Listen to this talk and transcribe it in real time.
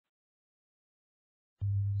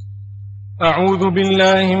أعوذ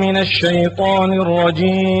بالله من الشيطان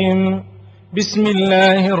الرجيم. بسم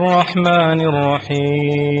الله الرحمن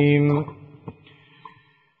الرحيم.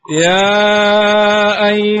 يا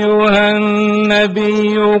أيها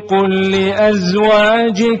النبي قل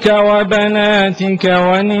لأزواجك وبناتك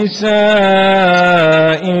ونساء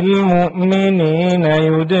المؤمنين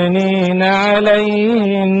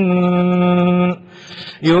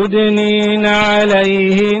يدنين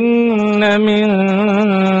عليهن من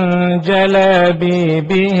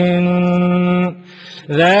جلابيبهن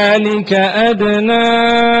ذلك أدنى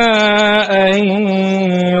أن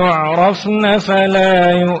يعرفن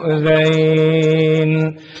فلا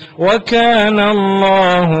يؤذين وكان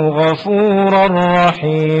الله غفورا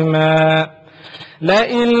رحيما.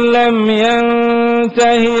 لئن لم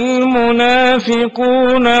ينته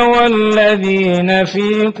المنافقون والذين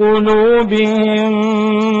في قلوبهم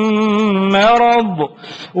مرض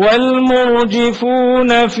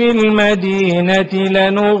والمرجفون في المدينة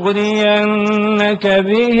لنغرينك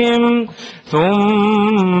بهم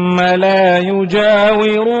ثم لا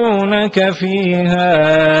يجاورونك فيها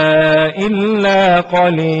إلا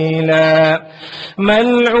قليلا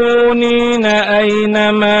ملعونين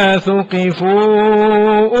أينما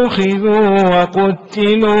ثقفوا أخذوا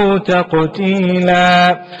وقتلوا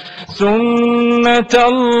تقتيلا سنة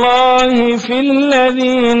الله في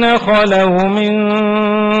الذين خلوا من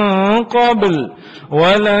قبل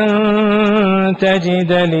ولن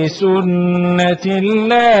تجد لسنة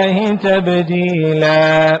الله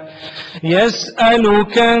تبديلا.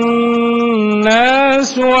 يسألك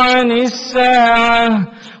الناس عن الساعة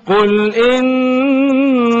قل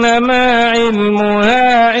إنما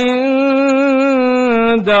علمها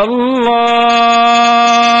عند الله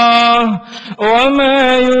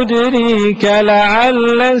وما يدريك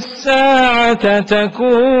لعل الساعة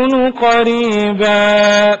تكون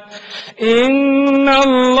قريبا. إن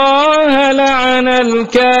الله لعن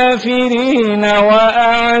الكافرين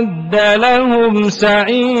وأعد لهم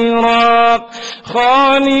سعيرا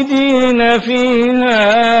خالدين فيها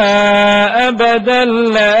أبدا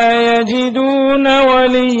لا يجدون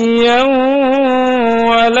وليا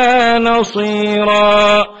ولا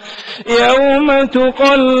نصيرا. يوم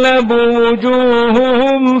تقلب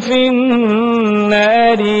وجوههم في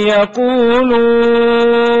النار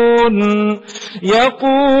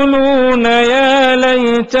يقولون يا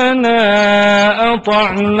ليتنا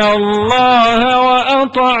أطعنا الله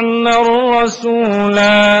وأطعنا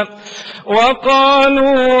الرسولا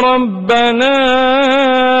وقالوا ربنا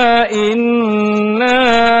إنا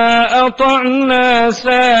أطعنا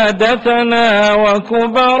سادتنا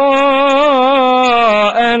وكبراءنا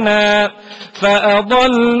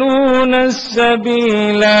فأضلونا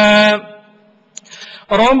السبيلا.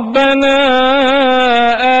 ربنا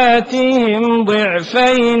آتهم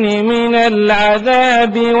ضعفين من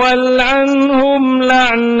العذاب والعنهم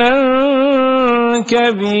لعنا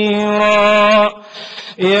كبيرا.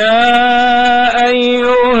 يا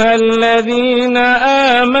أيها الذين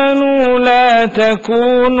آمنوا لا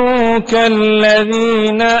تكونوا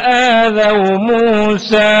كالذين آذوا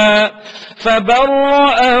موسى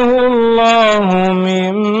فبرأه الله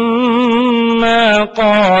مما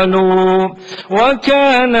قالوا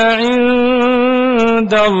وكان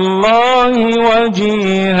عند الله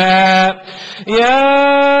وجيها.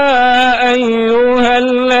 يا أيها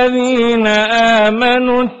الذين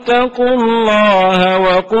آمنوا اتقوا الله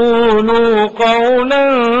وقولوا قولا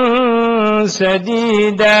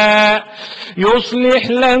سديدا يصلح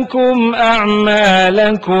لكم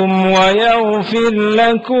أعمالكم ويغفر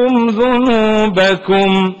لكم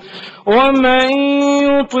ذنوبكم ومن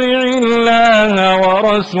يطع الله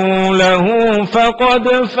ورسوله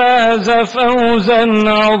فقد فاز فوزا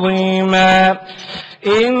عظيما.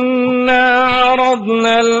 إنا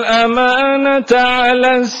عرضنا الأمانة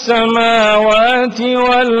على السماوات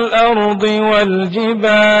والأرض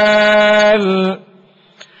والجبال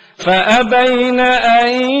فأبين أن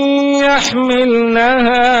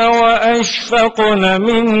يحملنها وأشفقن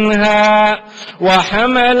منها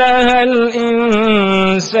وحملها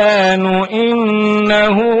الإنسان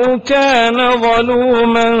إنه كان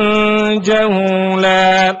ظلوما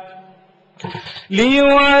جهولا.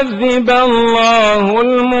 ليعذب الله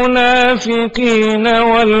المنافقين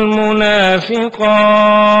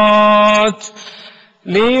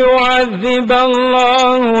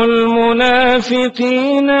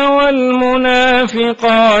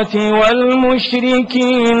والمنافقات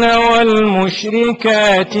والمشركين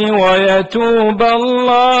والمشركات ويتوب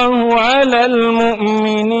الله على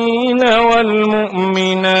المؤمنين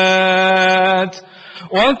والمؤمنات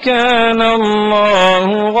وكان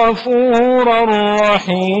الله غفورا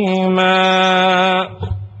رحيما.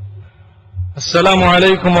 السلام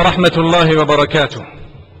عليكم ورحمة الله وبركاته.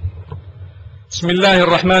 بسم الله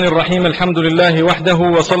الرحمن الرحيم. الحمد لله وحده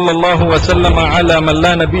وصلى الله وسلم على من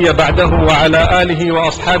لا نبي بعده وعلى آله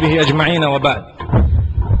وأصحابه أجمعين وبعد.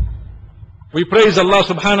 We praise Allah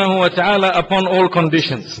subhanahu wa ta'ala upon all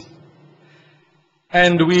conditions.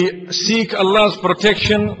 And we seek Allah's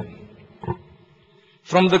protection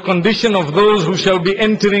from the condition of those who shall be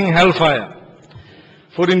entering hellfire.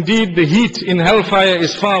 For indeed the heat in hellfire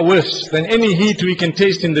is far worse than any heat we can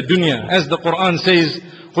taste in the dunya. As the Quran says,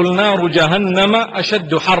 قُلْ نَارُ جَهَنَّمَ أَشَدُّ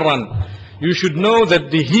حَرًّا. You should know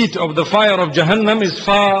that the heat of the fire of Jahannam is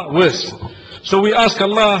far worse. So we ask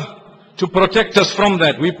Allah to protect us from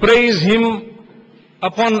that. We praise Him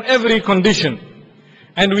upon every condition.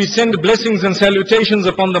 And we send blessings and salutations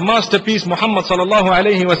upon the masterpiece Muhammad sallallahu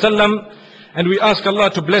alayhi wa sallam. And we ask Allah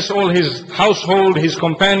to bless all His household, His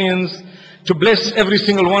companions, to bless every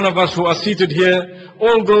single one of us who are seated here,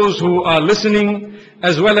 all those who are listening,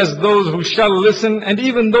 as well as those who shall listen, and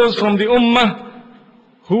even those from the ummah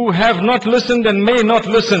who have not listened and may not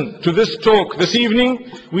listen to this talk this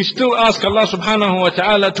evening. We still ask Allah subhanahu wa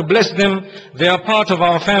ta'ala to bless them. They are part of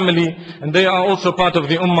our family, and they are also part of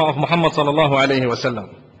the ummah of Muhammad sallallahu alayhi wa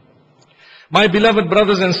sallam. My beloved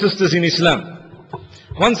brothers and sisters in Islam,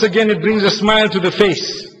 once again it brings a smile to the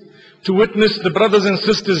face to witness the brothers and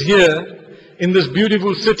sisters here in this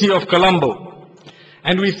beautiful city of Colombo.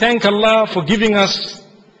 And we thank Allah for giving us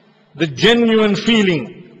the genuine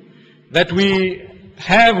feeling that we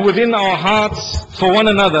have within our hearts for one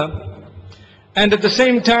another. And at the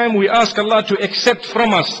same time we ask Allah to accept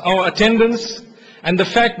from us our attendance and the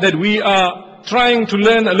fact that we are trying to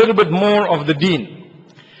learn a little bit more of the deen.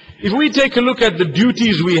 If we take a look at the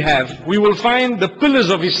duties we have, we will find the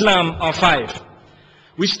pillars of Islam are 5.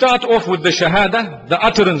 We start off with the shahada, the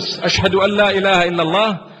utterance, ashhadu an la ilaha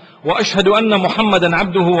illallah wa ashhadu anna Muhammadan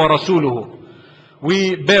abduhu wa rasuluhu.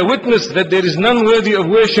 We bear witness that there is none worthy of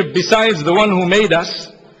worship besides the one who made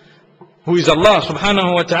us, who is Allah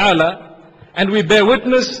subhanahu wa ta'ala. And we bear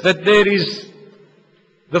witness that there is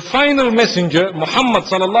the final messenger, Muhammad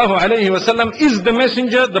sallallahu alayhi wa sallam, is the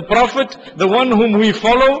messenger, the prophet, the one whom we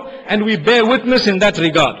follow, and we bear witness in that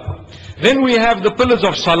regard. Then we have the pillars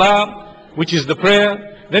of salah, which is the prayer.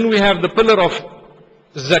 Then we have the pillar of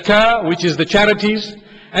zakah, which is the charities.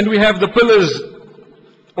 And we have the pillars,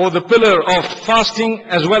 or the pillar of fasting,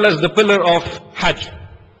 as well as the pillar of hajj.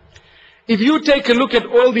 If you take a look at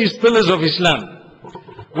all these pillars of Islam,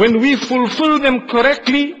 when we fulfill them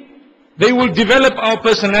correctly, they will develop our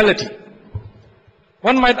personality.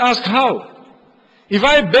 One might ask how? If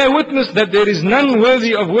I bear witness that there is none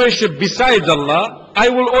worthy of worship besides Allah, I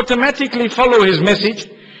will automatically follow His message.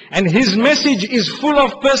 And His message is full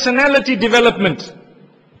of personality development.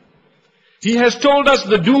 He has told us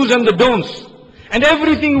the do's and the don'ts. And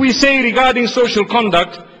everything we say regarding social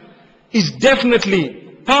conduct is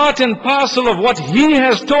definitely part and parcel of what He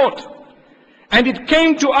has taught. And it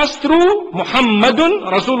came to us through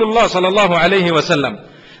Muhammadun Rasulullah sallallahu alayhi wa sallam.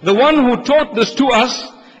 The one who taught this to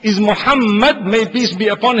us is Muhammad, may peace be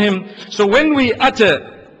upon him. So when we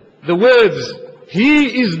utter the words,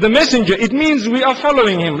 He is the messenger, it means we are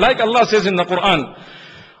following Him. Like Allah says in the Quran,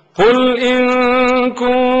 قُلْ إِن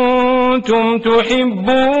كُنْتُمْ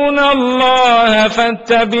تُحِبُّونَ اللَّهَ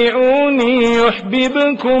فَاتَّبِعُونِي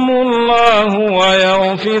يُحْبِبْكُمُ اللَّهُ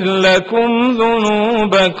وَيَغْفِرْ لَكُمْ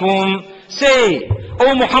ذُنُوبَكُمْ. Say,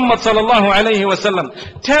 O Muhammad sallallahu alayhi wa sallam,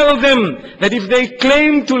 tell them that if they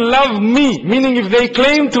claim to love me, meaning if they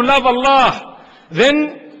claim to love Allah,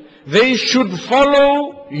 then they should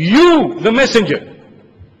follow you, the messenger.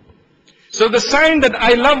 So the sign that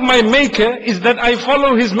I love my maker is that I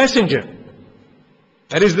follow his messenger.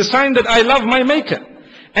 That is the sign that I love my maker.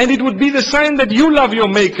 And it would be the sign that you love your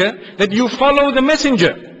maker, that you follow the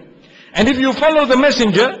messenger. And if you follow the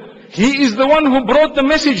messenger, he is the one who brought the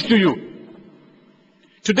message to you.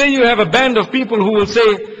 Today you have a band of people who will say,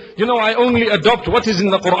 you know, I only adopt what is in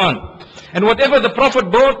the Quran. And whatever the Prophet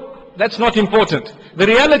brought, that's not important. The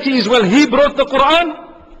reality is, well, he brought the Quran.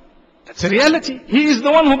 That's a reality. He is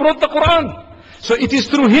the one who brought the Quran. So it is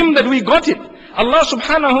through him that we got it. Allah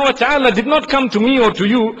subhanahu wa ta'ala did not come to me or to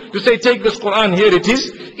you to say, take this Quran, here it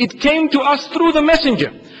is. It came to us through the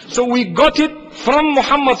messenger. So we got it from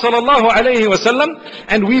Muhammad sallallahu alayhi wa sallam,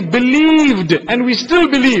 and we believed, and we still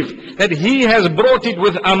believe, that he has brought it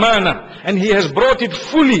with amana, and he has brought it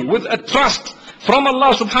fully with a trust from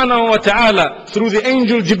Allah subhanahu wa ta'ala through the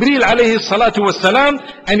angel Jibreel alayhi salatu was salam,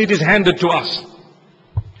 and it is handed to us.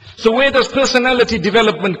 So where does personality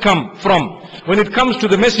development come from? When it comes to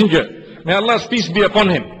the messenger, may Allah's peace be upon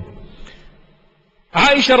him.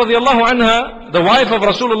 Aisha radiallahu anha, the wife of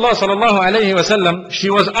Rasulullah sallallahu alayhi wasallam, she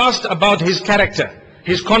was asked about his character,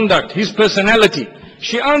 his conduct, his personality.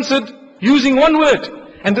 She answered using one word,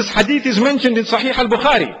 and this hadith is mentioned in Sahih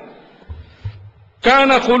al-Bukhari.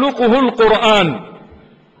 كَانَ خُلُقُهُ الْقُرْآنِ.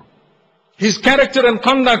 His character and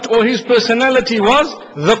conduct or his personality was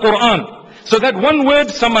the Quran. So that one word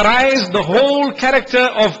summarized the whole character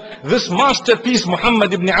of this masterpiece,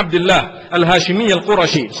 Muhammad ibn Abdullah al-Hashimi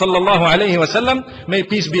al-Qurashi sallallahu alayhi wa sallam, may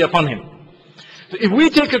peace be upon him. So if we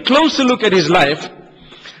take a closer look at his life,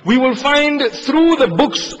 we will find through the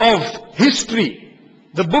books of history,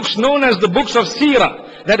 the books known as the books of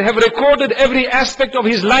Seerah, that have recorded every aspect of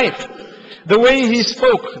his life. The way he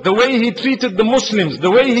spoke, the way he treated the Muslims, the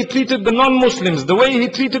way he treated the non-Muslims, the way he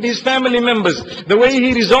treated his family members, the way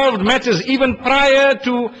he resolved matters even prior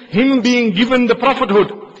to him being given the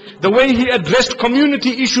prophethood, the way he addressed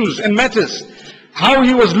community issues and matters, how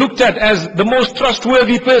he was looked at as the most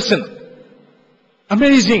trustworthy person.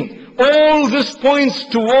 Amazing. All this points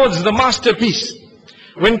towards the masterpiece.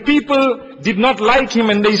 When people did not like him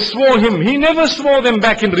and they swore him, he never swore them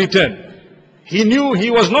back in return. He knew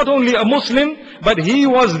he was not only a Muslim, but he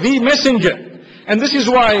was the messenger. And this is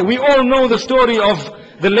why we all know the story of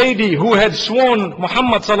the lady who had sworn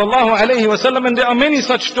Muhammad sallallahu alayhi wa sallam, and there are many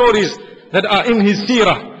such stories that are in his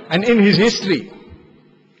seerah and in his history.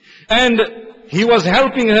 And he was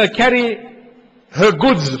helping her carry her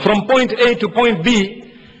goods from point A to point B.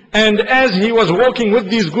 And as he was walking with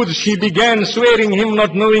these goods, she began swearing him,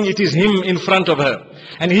 not knowing it is him in front of her.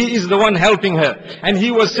 And he is the one helping her. And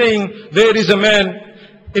he was saying, there is a man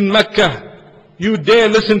in Mecca, you dare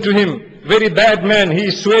listen to him. Very bad man, he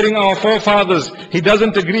is swearing our forefathers. He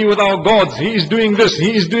doesn't agree with our gods. He is doing this,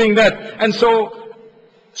 he is doing that. And so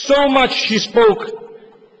much she spoke.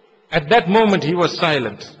 At that moment he was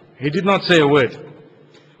silent. He did not say a word.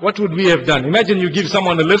 What would we have done? Imagine you give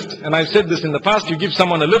someone a lift, and I've said this in the past, you give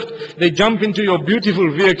someone a lift, they jump into your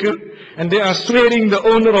beautiful vehicle, and they are swearing the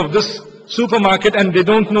owner of this supermarket, and they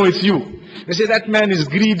don't know it's you. They say that man is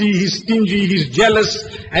greedy, he's stingy, he's jealous,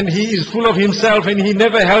 and he is full of himself, and he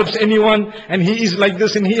never helps anyone, and he is like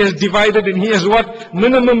this, and he has divided, and he has what?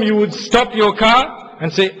 Minimum you would stop your car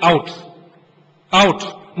and say, out,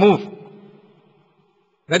 move.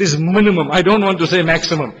 That is minimum. I don't want to say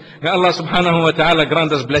maximum. May Allah subhanahu wa ta'ala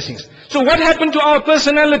grant us blessings. So what happened to our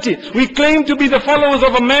personality? We claim to be the followers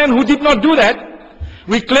of a man who did not do that.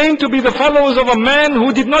 We claim to be the followers of a man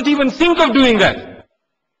who did not even think of doing that.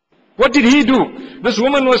 What did he do? This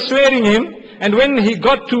woman was swearing him, and when he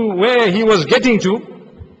got to where he was getting to,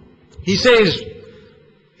 he says,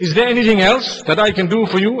 is there anything else that I can do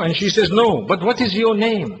for you? And she says, no. But what is your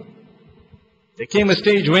name? There came a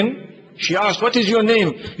stage when she asked, what is your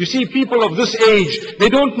name? You see, people of this age, they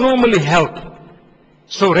don't normally help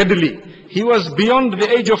so readily. He was beyond the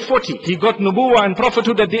age of 40. He got nubuwah and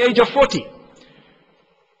prophethood at the age of 40.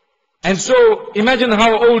 And so, imagine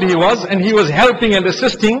how old he was, and he was helping and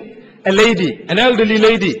assisting a lady, an elderly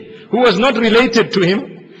lady, who was not related to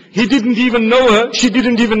him. He didn't even know her, she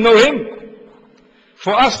didn't even know him.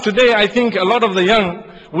 For us today, I think a lot of the young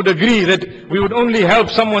would agree that we would only help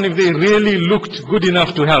someone if they really looked good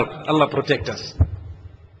enough to help. Allah protect us.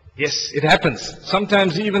 Yes, it happens.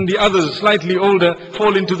 Sometimes even the others, slightly older,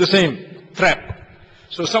 fall into the same trap.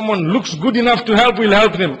 So someone looks good enough to help, we'll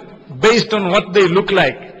help them based on what they look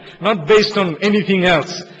like, not based on anything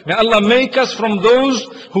else. May Allah make us from those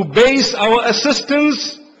who base our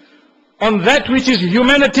assistance on that which is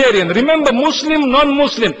humanitarian. Remember, Muslim,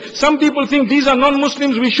 non-Muslim. Some people think these are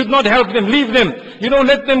non-Muslims, we should not help them, leave them.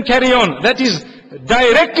 Let them carry on. That is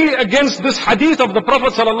directly against this hadith of the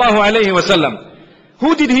Prophet ﷺ.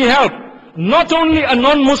 Who did he help? Not only a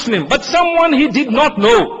non-Muslim, but someone he did not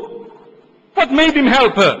know. What made him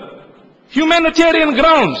help her? Humanitarian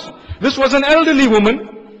grounds. This was an elderly woman,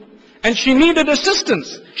 and she needed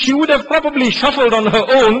assistance. She would have probably shuffled on her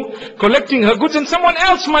own, collecting her goods, and someone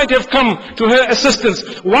else might have come to her assistance.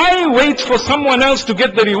 Why wait for someone else to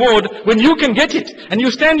get the reward when you can get it? And you're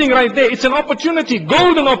standing right there. It's an opportunity,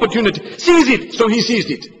 golden opportunity. Seize it. So he seized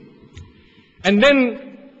it. And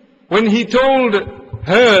then, when he told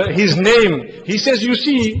her his name, he says, you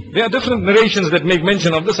see, there are different narrations that make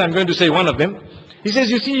mention of this. I'm going to say one of them. He says,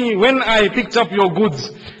 you see, when I picked up your goods,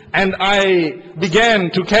 and I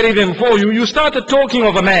began to carry them for you, you started talking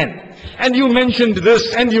of a man. And you mentioned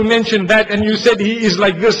this, and you mentioned that, and you said he is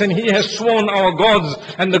like this, and he has sworn our gods,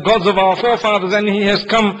 and the gods of our forefathers, and he has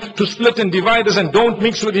come to split and divide us, and don't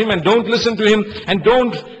mix with him, and don't listen to him, and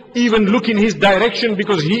don't even look in his direction,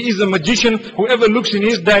 because he is a magician. Whoever looks in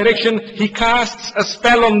his direction, he casts a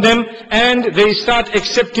spell on them, and they start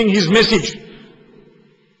accepting his message.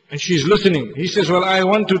 And she's listening. He says, well, I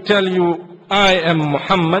want to tell you, I am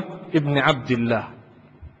Muhammad ibn Abdullah.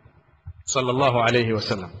 Sallallahu alayhi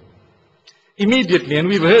wasallam. Immediately, and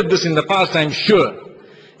we've heard this in the past, I'm sure.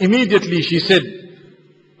 Immediately she said,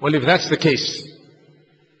 well, if that's the case,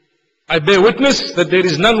 I bear witness that there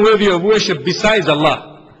is none worthy of worship besides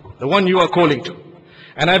Allah, the one you are calling to.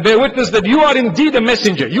 And I bear witness that you are indeed a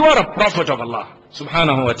messenger. You are a prophet of Allah,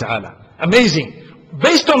 subhanahu wa ta'ala. Amazing.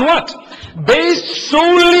 Based on what? Based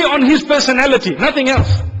solely on his personality, nothing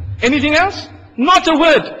else. Anything else? Not a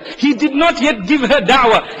word. He did not yet give her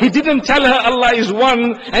da'wah. He didn't tell her Allah is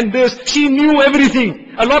one and this. She knew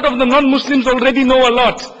everything. A lot of the non-Muslims already know a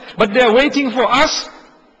lot. But they are waiting for us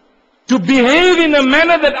to behave in a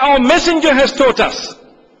manner that our messenger has taught us.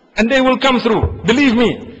 And they will come through. Believe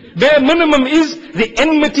me. Their minimum is the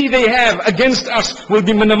enmity they have against us will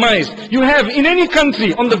be minimized. You have in any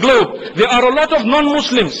country on the globe, there are a lot of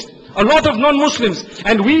non-Muslims. A lot of non-Muslims.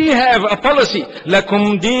 And we have a policy.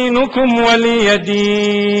 Lakum dinukum waliya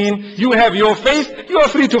deen. You have your faith, you are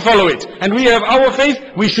free to follow it. And we have our faith,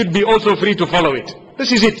 we should be also free to follow it.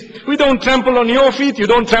 This is it. We don't trample on your feet, you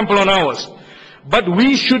don't trample on ours. But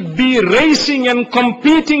we should be racing and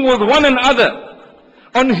competing with one another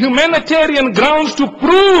on humanitarian grounds to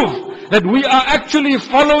prove that we are actually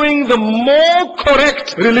following the more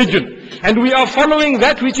correct religion. And we are following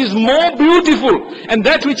that which is more beautiful and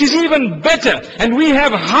that which is even better. And we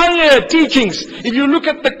have higher teachings. If you look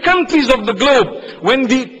at the countries of the globe, when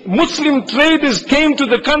the Muslim traders came to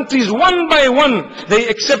the countries one by one, they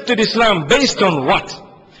accepted Islam based on what?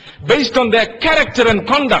 Based on their character and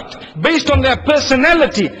conduct, based on their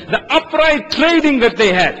personality, the upright trading that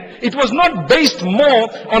they had. It was not based more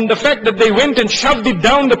on the fact that they went and shoved it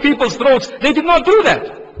down the people's throats. They did not do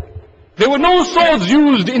that. There were no swords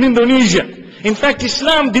used in Indonesia. In fact,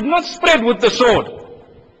 Islam did not spread with the sword.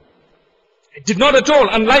 It did not at all,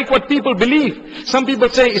 unlike what people believe. Some people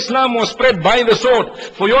say Islam was spread by the sword.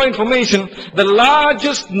 For your information, the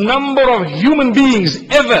largest number of human beings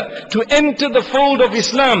ever to enter the fold of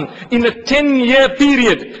Islam in a 10-year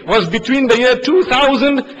period was between the year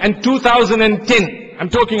 2000 and 2010. I'm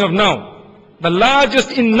talking of now. The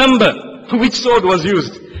largest in number. Which sword was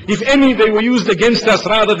used? If any, they were used against us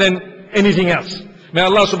rather than anything else. May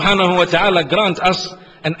Allah subhanahu wa ta'ala grant us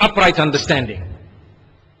an upright understanding.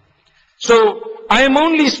 So, I am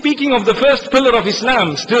only speaking of the first pillar of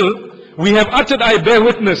Islam. Still, we have uttered, I bear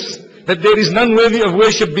witness that there is none worthy of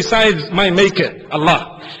worship besides my Maker,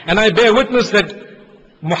 Allah. And I bear witness that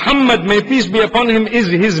Muhammad, may peace be upon him, is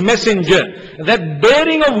his messenger. That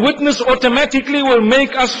bearing of witness automatically will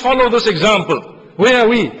make us follow this example. Where are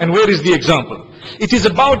we and where is the example? It is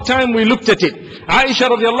about time we looked at it. Aisha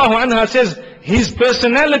radiallahu anha says, his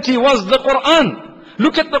personality was the Quran.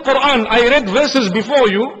 Look at the Quran. I read verses before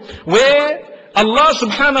you where Allah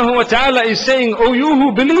subhanahu wa ta'ala is saying, O you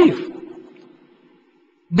who believe,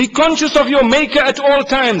 be conscious of your Maker at all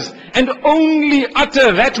times and only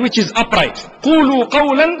utter that which is upright. قُولُوا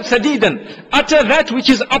قَوْلًا سَدِيدًا. Utter that which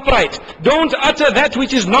is upright. Don't utter that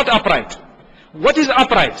which is not upright. What is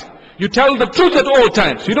upright? You tell the truth at all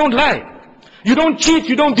times. You don't lie. You don't cheat.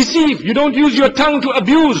 You don't deceive. You don't use your tongue to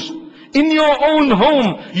abuse. In your own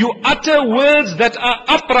home, you utter words that are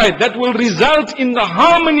upright, that will result in the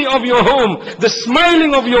harmony of your home, the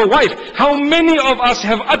smiling of your wife. How many of us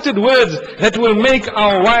have uttered words that will make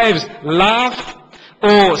our wives laugh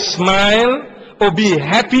or smile or be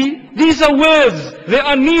happy? These are words. They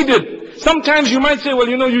are needed. Sometimes you might say, well,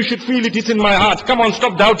 you should feel it. It's in my heart. Come on,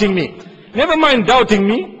 stop doubting me. Never mind doubting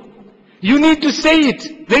me. You need to say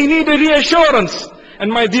it. They need a reassurance.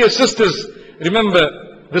 And my dear sisters, remember,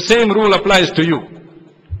 the same rule applies to you.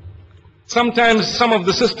 Sometimes some of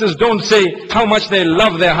the sisters don't say how much they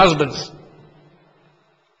love their husbands.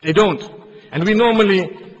 They don't. And we normally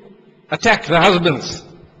attack the husbands.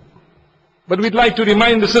 But we'd like to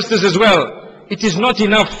remind the sisters as well, it is not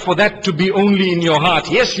enough for that to be only in your heart.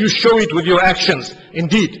 Yes, you show it with your actions.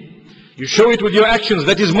 Indeed. You show it with your actions.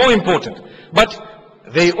 That is more important. But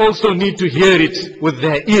they also need to hear it with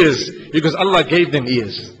their ears, because Allah gave them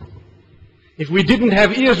ears. If we didn't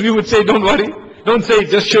have ears, we would say, don't worry, don't say it,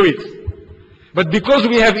 just show it. But because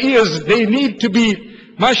we have ears, they need to be,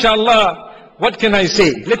 mashallah, what can I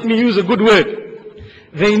say? Let me use a good word.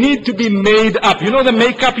 They need to be made up. You know the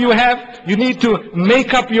makeup you have? You need to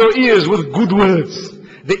make up your ears with good words.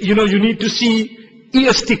 You need to see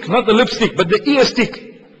ear stick, not the lipstick, but the ear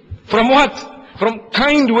stick. From what? From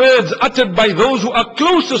kind words uttered by those who are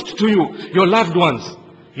closest to you. Your loved ones,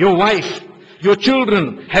 your wife, your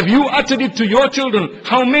children. Have you uttered it to your children?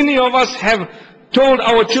 How many of us have told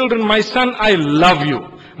our children, my son, I love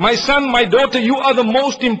you. My son, my daughter, you are the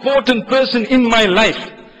most important person in my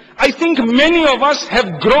life. I think many of us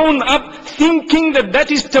have grown up thinking that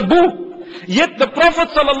that is taboo. Yet the Prophet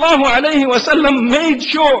ﷺ made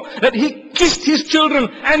sure that he kissed his children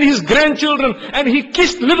and his grandchildren, and he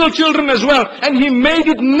kissed little children as well, and he made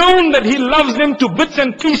it known that he loves them to bits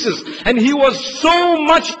and pieces. And he was so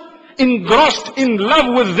much engrossed in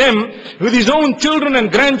love with them, with his own children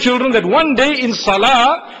and grandchildren, that one day in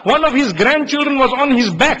Salah, one of his grandchildren was on his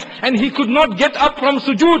back and he could not get up from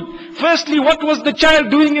sujood. Firstly, what was the child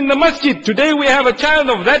doing in the masjid? Today we have a child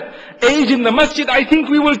of that age in the masjid, I think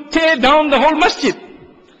we will tear down the whole masjid.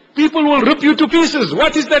 People will rip you to pieces.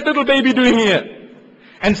 What is that little baby doing here?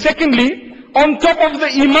 And secondly, on top of the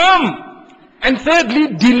imam. And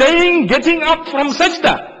thirdly, delaying getting up from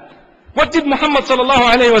sajda. What did Muhammad sallallahu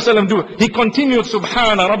alayhi wa sallam do? He continued,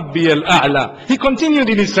 Subhana Rabbi al-A'la. He continued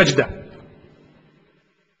in his sajda.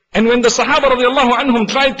 And when the Sahaba radiallahu anhum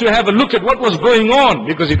tried to have a look at what was going on,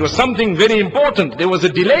 because it was something very important, there was a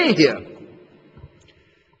delay here.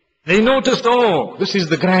 They noticed, oh, this is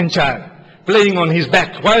the grandchild playing on his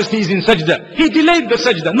back whilst he's in sajda. He delayed the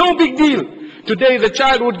sajda, no big deal. Today the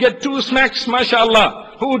child would get 2 smacks,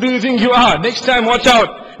 mashallah. Who do you think you are? Next time watch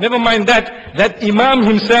out. Never mind that. That imam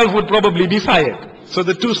himself would probably be fired. So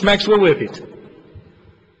the 2 smacks were worth it.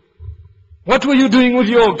 What were you doing with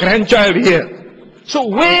your grandchild here? So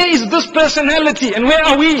where is this personality and where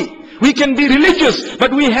are we? We can be religious,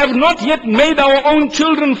 but we have not yet made our own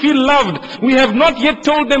children feel loved. We have not yet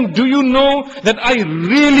told them, do you know that I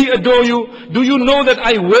really adore you? Do you know that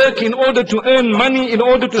I work in order to earn money, in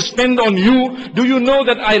order to spend on you? Do you know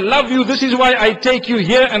that I love you? This is why I take you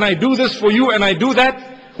here and I do this for you and I do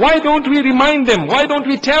that. Why don't we remind them? Why don't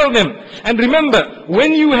we tell them? And remember,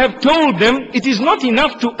 when you have told them, it is not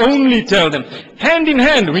enough to only tell them. Hand in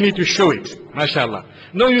hand, we need to show it. MashaAllah.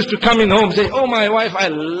 No use to come in home and say, oh my wife, I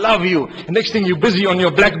love you. And next thing you're busy on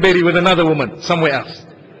your BlackBerry with another woman, somewhere else.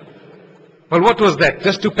 Well, what was that?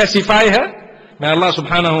 Just to pacify her? May Allah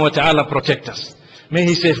subhanahu wa ta'ala protect us. May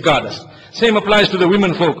He safeguard us. Same applies to the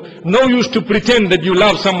women folk. No use to pretend that you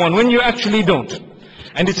love someone when you actually don't.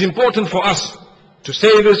 And it's important for us to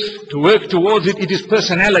say this, to work towards it. It is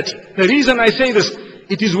personality. The reason I say this,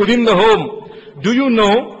 it is within the home. Do you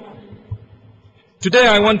know, today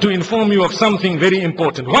I want to inform you of something very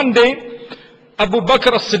important. One day, Abu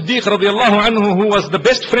Bakr as-Siddiq radiallahu anhu, who was the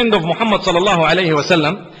best friend of Muhammad sallallahu alayhi wa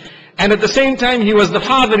sallam, and at the same time he was the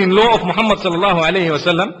father-in-law of Muhammad sallallahu alayhi wa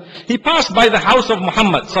sallam, he passed by the house of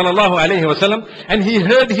Muhammad sallallahu alayhi wa sallam, and he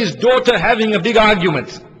heard his daughter having a big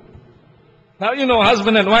argument. Now you know,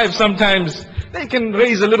 husband and wife sometimes, they can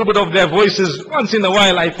raise a little bit of their voices once in a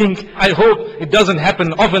while, I think. I hope it doesn't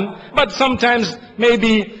happen often. But sometimes,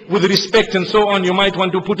 maybe with respect and so on, you might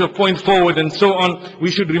want to put a point forward and so on. We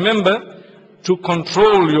should remember to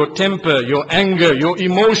control your temper, your anger, your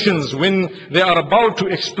emotions when they are about to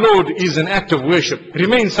explode is an act of worship.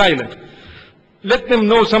 Remain silent. Let them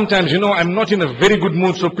know sometimes, you know, I'm not in a very good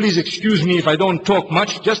mood, so please excuse me if I don't talk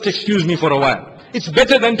much. Just excuse me for a while. It's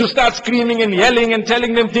better than to start screaming and yelling and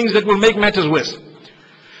telling them things that will make matters worse.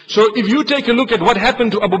 So if you take a look at what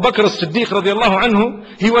happened to Abu Bakr as-Siddiq radiallahu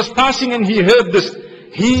anhu, he was passing and he heard this.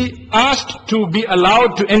 He asked to be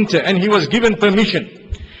allowed to enter and he was given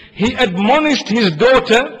permission. He admonished his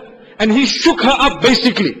daughter and he shook her up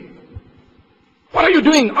basically. What are you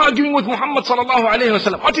doing? Arguing with Muhammad sallallahu alayhi wa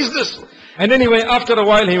sallam. What is this? And anyway, after a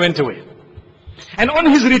while he went away. And on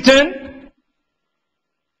his return,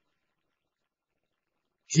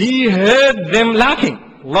 he heard them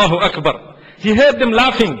laughing. Allahu Akbar. He heard them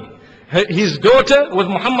laughing. His daughter with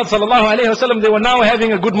Muhammad sallallahu alayhi wa sallam, they were now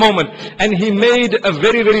having a good moment. And he made a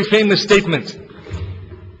very, very famous statement.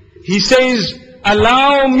 He says,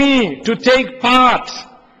 allow me to take part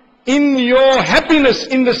in your happiness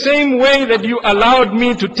in the same way that you allowed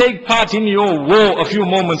me to take part in your war a few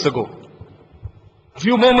moments ago. A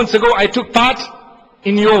few moments ago I took part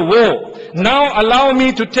in your war. Now allow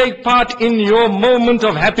me to take part in your moment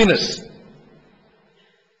of happiness.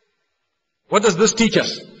 What does this teach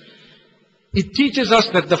us? It teaches us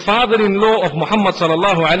that the father-in-law of Muhammad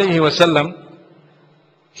sallallahu alayhi wa sallam,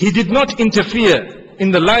 he did not interfere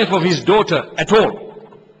in the life of his daughter at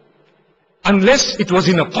all. Unless it was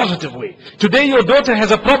in a positive way. Today your daughter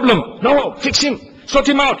has a problem. No, fix him. Sort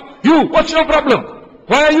him out. You, what's your problem?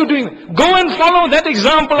 Why are you doing it? Go and follow that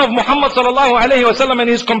example of Muhammad sallallahu alayhi wa sallam and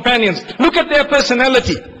his companions. Look at their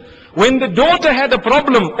personality. When the daughter had a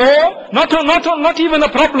problem, or not even a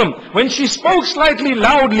problem, when she spoke slightly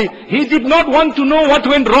loudly, he did not want to know what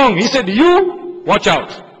went wrong. He said, you, watch out.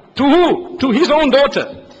 To who? To his own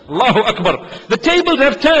daughter. Allahu Akbar. The tables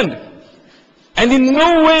have turned. And in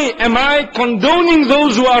no way am I condoning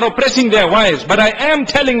those who are oppressing their wives, but I am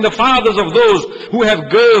telling the fathers of those who have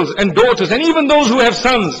girls and daughters, and even those who have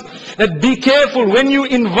sons, that be careful when you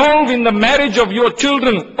involve in the marriage of your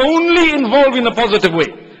children, only involve in a positive way,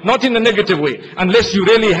 not in a negative way, unless you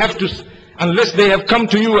really have to, unless they have come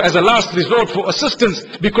to you as a last resort for assistance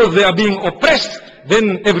because they are being oppressed,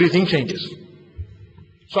 then everything changes.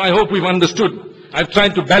 So I hope we've understood. I've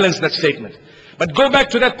tried to balance that statement. But go back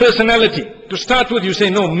to that personality. To start with, you say,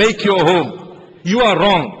 no, make your home. You are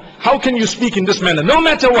wrong. How can you speak in this manner? No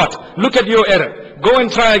matter what, look at your error. Go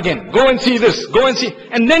and try again. Go and see this. Go and see.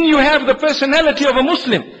 And then you have the personality of a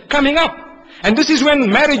Muslim coming up. And this is when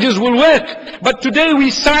marriages will work. But today we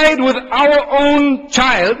side with our own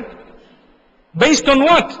child. Based on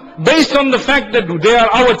what? Based on the fact that they are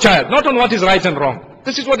our child, not on what is right and wrong.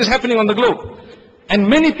 This is what is happening on the globe. And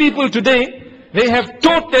many people today, they have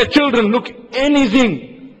taught their children, look,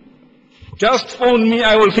 anything, just phone me,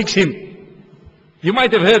 I will fix him. You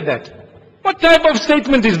might have heard that. What type of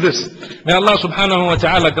statement is this? May Allah subhanahu wa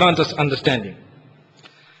ta'ala grant us understanding.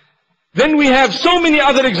 Then we have so many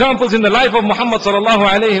other examples in the life of Muhammad sallallahu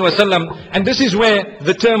alayhi wa sallam, and this is where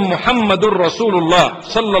the term Muhammadur Rasulullah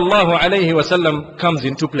sallallahu alayhi wa sallam comes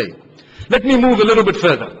into play. Let me move a little bit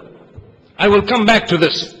further. I will come back to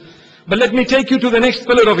this. But let me take you to the next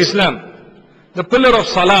pillar of Islam. The pillar of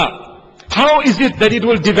Salah. How is it that it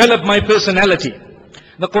will develop my personality?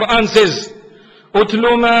 The Quran says, أُتْلُ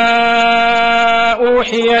مَا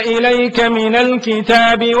أُوحِيَ إِلَيْكَ مِنَ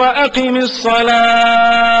الْكِتَابِ وَأَقِمِ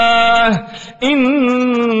الصَّلَاةِ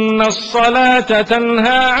إِنَّ الصَّلَاةَ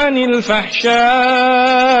تَنْهَى عَنِ الْفَحْشَاءِ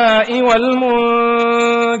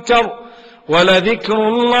وَالْمُنكَرِ وَلَذِكْرُ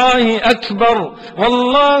اللَّهِ أَكْبَرُ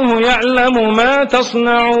وَاللَّهُ يَعْلَمُ مَا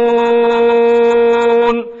تَصْنَعُونَ.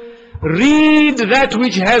 Read that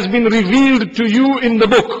which has been revealed to you in the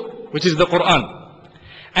book, which is the Quran.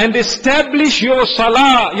 And establish your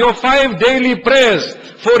salah, your 5 daily prayers.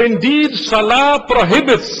 For indeed salah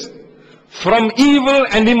prohibits from evil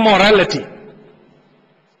and immorality.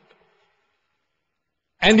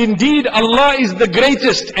 And indeed Allah is the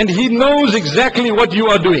greatest and He knows exactly what you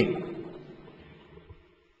are doing.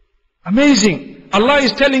 Amazing. Allah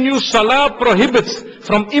is telling you salah prohibits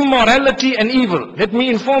from immorality and evil. Let me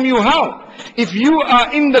inform you how. If you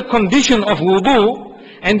are in the condition of wudu,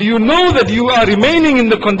 and you know that you are remaining in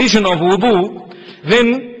the condition of wudu,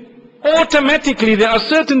 then automatically there are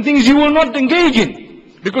certain things you will not engage in.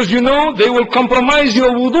 Because you know they will compromise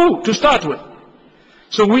your wudu to start with.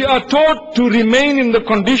 So we are taught to remain in the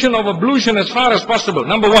condition of ablution as far as possible.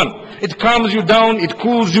 Number one, it calms you down, it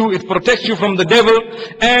cools you, it protects you from the devil,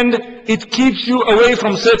 and it keeps you away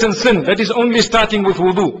from certain sin. That is only starting with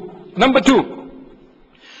wudu. Number two,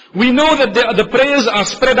 we know that the prayers are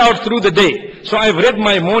spread out through the day. So I've read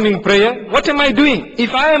my morning prayer. What am I doing?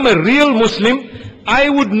 If I am a real Muslim, I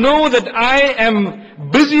would know that I am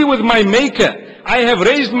busy with my Maker. I have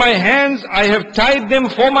raised my hands, I have tied them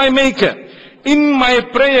for my Maker. In my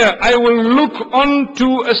prayer, I will look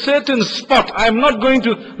onto a certain spot. I'm not going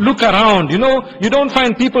to look around. You know, you don't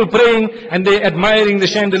find people praying and they're admiring the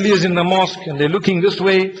chandeliers in the mosque and they're looking this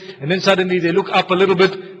way, and then suddenly they look up a little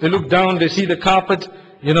bit, they look down, they see the carpet,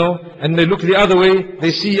 you know, and they look the other way,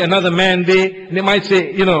 they see another man there, and they might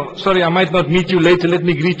say, you know, sorry, I might not meet you later, let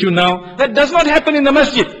me greet you now. That does not happen in the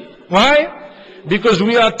masjid. Why? Because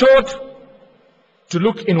we are taught to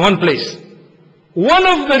look in one place. One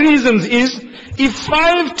of the reasons is, if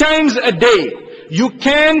 5 times a day you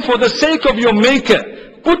can, for the sake of your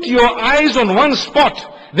Maker, put your eyes on one spot,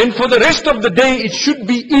 then for the rest of the day it should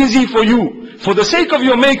be easy for you, for the sake of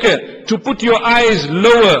your Maker, to put your eyes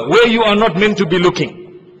lower where you are not meant to be looking.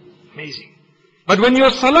 Amazing. But when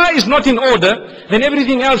your salah is not in order, then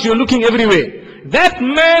everything else you're looking everywhere. That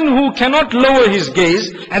man who cannot lower his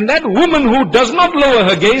gaze, and that woman who does not lower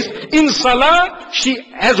her gaze, in salah, she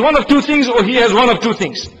has one of two things, or he has one of two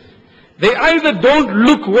things. They either don't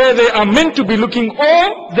look where they are meant to be looking,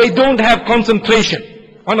 or they don't have concentration.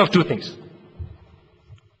 One of two things.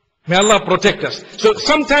 May Allah protect us. So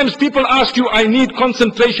sometimes people ask you, I need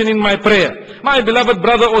concentration in my prayer. My beloved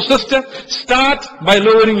brother or sister, start by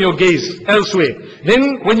lowering your gaze elsewhere.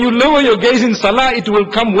 Then when you lower your gaze in salah, it will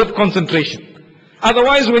come with concentration.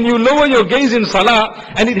 Otherwise, when you lower your gaze in salah,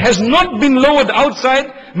 and it has not been lowered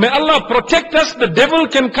outside, may Allah protect us, the devil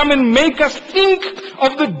can come and make us think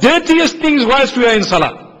of the dirtiest things whilst we are in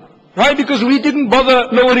salah. Why? Because we didn't bother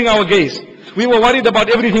lowering our gaze. We were worried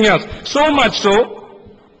about everything else. So much so,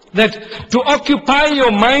 That to occupy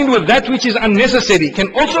your mind with that which is unnecessary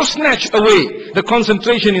can also snatch away the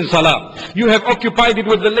concentration in salah. You have occupied it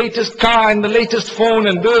with the latest car and the latest phone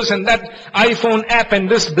and this and that iPhone app and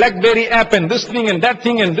this BlackBerry app and this thing and that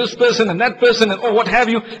thing and this person and that person and oh what have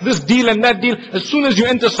you, this deal and that deal. As soon as you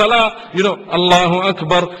enter salah, you know, Allahu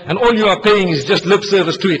Akbar, and all you are paying is just lip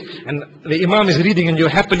service to it. And the Imam is reading and you're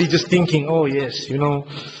happily just thinking, oh yes, you know,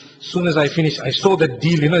 as soon as I finish, I saw that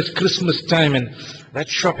deal, you know, it's Christmas time and that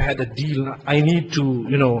shop had a deal. I need to,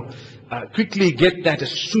 you know, quickly get that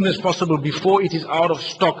as soon as possible before it is out of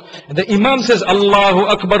stock. And the Imam says, Allahu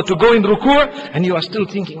Akbar, to go in ruku', and you are still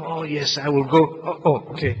thinking, oh yes, I will go. Oh,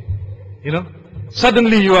 okay. You know,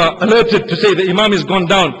 suddenly you are alerted to say the Imam is gone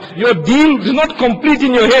down. Your deal is not complete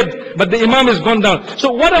in your head, but the Imam is gone down.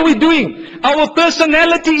 So what are we doing? Our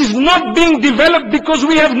personality is not being developed because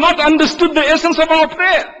we have not understood the essence of our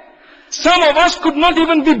prayer. Some of us could not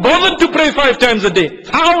even be bothered to pray 5 times a day.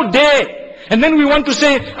 How dare? And then we want to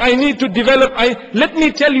say, I need to develop. Let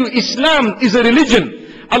me tell you, Islam is a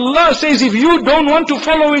religion. Allah says, if you don't want to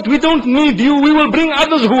follow it, we don't need you. We will bring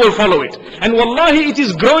others who will follow it. And wallahi, it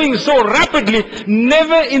is growing so rapidly.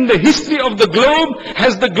 Never in the history of the globe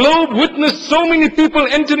has the globe witnessed so many people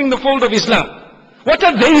entering the fold of Islam. What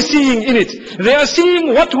are they seeing in it? They are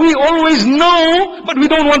seeing what we always know, but we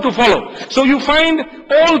don't want to follow. So you find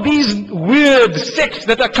all these weird sects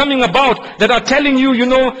that are coming about, that are telling you, you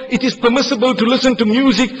know, it is permissible to listen to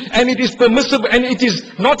music, and it is permissible, and it is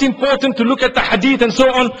not important to look at the hadith and so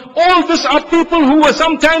on. All this are people who were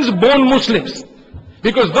sometimes born Muslims.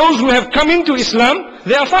 Because those who have come into Islam,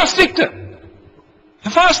 they are far stricter.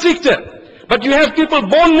 Far stricter. But you have people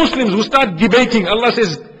born Muslims who start debating. Allah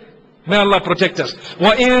says, may Allah protect us.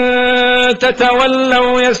 وَإِن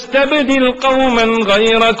تَتَوَلَّوْا يَسْتَبْدِلْ قَوْمًا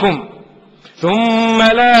غَيْرَكُمْ ثُمَّ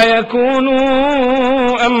لَا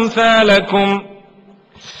يَكُونُوا أَمْثَالَكُمْ.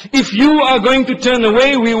 If you are going to turn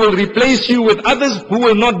away, we will replace you with others who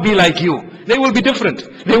will not be like you. They will be different.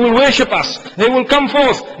 They will worship us. They will come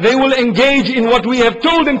forth. They will engage in what we have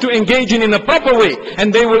told them to engage in a proper way.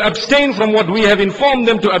 And they will abstain from what we have informed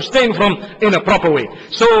them to abstain from in a proper way.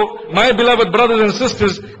 So, my beloved brothers and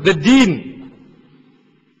sisters, the deen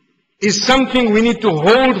is something we need to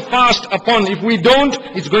hold fast upon. If we don't,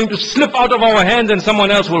 it's going to slip out of our hands and someone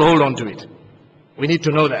else will hold on to it. We need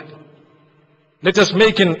to know that. Let us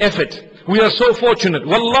make an effort. We are so fortunate.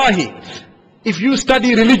 Wallahi, if you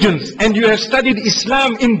study religions and you have studied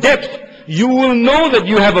Islam in depth, you will know that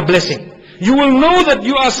you have a blessing. You will know that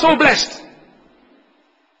you are so blessed.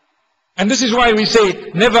 And this is why we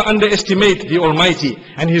say, never underestimate the Almighty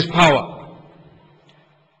and His power.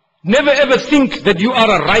 Never ever think that you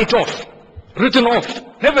are a write-off, written off.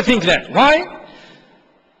 Never think that. Why?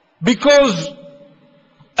 Because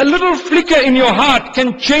a little flicker in your heart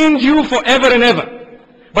can change you forever and ever.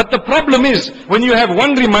 But the problem is, when you have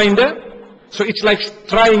one reminder, so it's like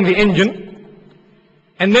trying the engine,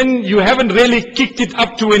 and then you haven't really kicked it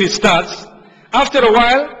up to when it starts. After a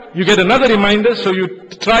while, you get another reminder, so you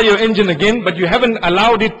try your engine again, but you haven't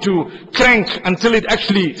allowed it to crank until it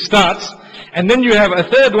actually starts. And then you have a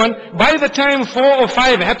third one. By the time 4 or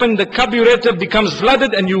 5 happen, the carburetor becomes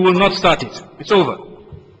flooded and you will not start it. It's over.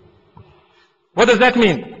 What does that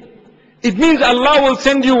mean? It means Allah will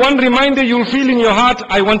send you one reminder, you'll feel in your heart,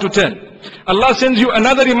 I want to turn. Allah sends you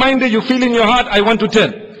another reminder, you feel in your heart, I want to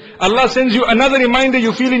turn. Allah sends you another reminder,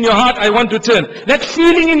 you feel in your heart, I want to turn. That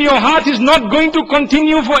feeling in your heart is not going to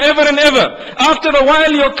continue forever and ever. After a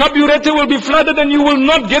while, your carburetor will be flooded and you will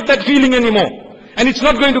not get that feeling anymore. And it's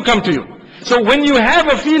not going to come to you. So when you have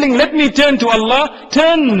a feeling, let me turn to Allah,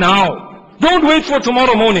 turn now. Don't wait for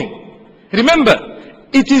tomorrow morning. Remember,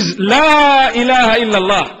 it is La ilaha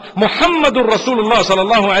illallah, Muhammadur Rasulullah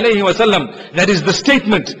sallallahu alayhi wa sallam. That is the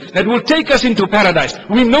statement that will take us into paradise.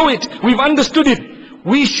 We know it. We've understood it.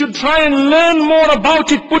 We should try and learn more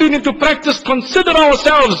about it, put it into practice, consider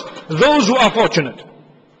ourselves those who are fortunate.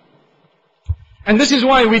 And this is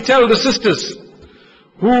why we tell the sisters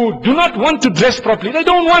who do not want to dress properly, they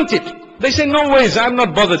don't want it. They say, no ways, I'm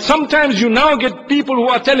not bothered. Sometimes you now get people who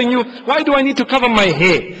are telling you, why do I need to cover my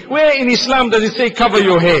hair? Where in Islam does it say cover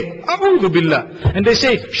your hair? A'udhu billah. And they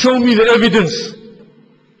say, show me the evidence.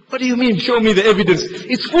 What do you mean, show me the evidence?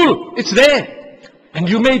 It's full, it's there. And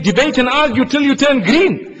you may debate and argue till you turn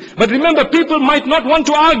green. But remember, people might not want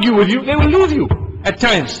to argue with you. They will leave you at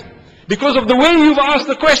times because of the way you've asked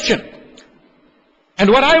the question. And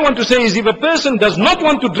what I want to say is, if a person does not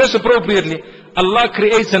want to dress appropriately, Allah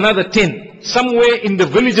creates another 10 somewhere in the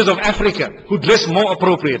villages of Africa who dress more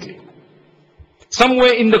appropriately.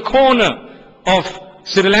 Somewhere in the corner of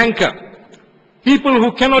Sri Lanka, people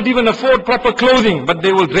who cannot even afford proper clothing, but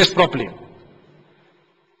they will dress properly.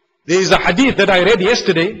 There is a hadith that I read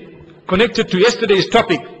yesterday, connected to yesterday's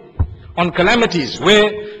topic on calamities,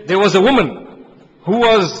 where there was a woman who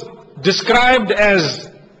was described as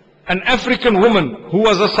an African woman who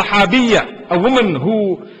was a sahabiyya, a woman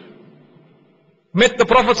who met the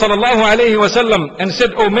Prophet ﷺ and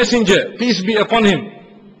said, "O Messenger, peace be upon him,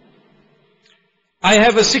 I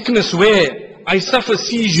have a sickness where I suffer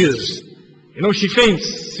seizures." You know, she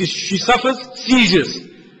faints, she suffers seizures.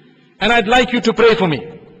 "And I'd like you to pray for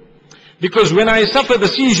me. Because when I suffer the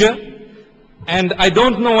seizure and I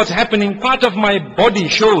don't know what's happening, part of my body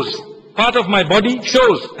shows. Part of my body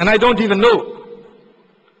shows and I don't even know."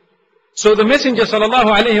 So the Messenger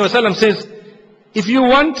ﷺ says, if you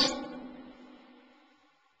want,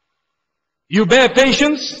 you bear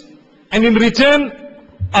patience, and in return,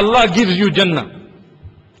 Allah gives you Jannah.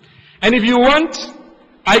 And if you want,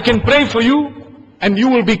 I can pray for you, and you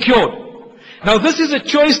will be cured. Now this is a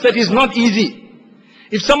choice that is not easy.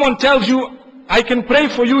 If someone tells you, I can pray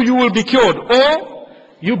for you, you will be cured, or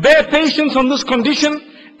you bear patience on this condition,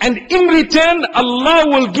 and in return, Allah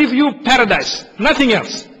will give you paradise. Nothing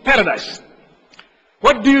else. Paradise.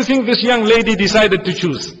 What do you think this young lady decided to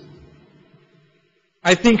choose?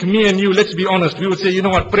 I think me and you, let's be honest, we would say, you know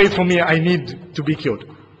what, pray for me, I need to be cured.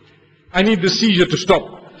 I need the seizure to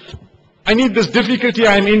stop. I need this difficulty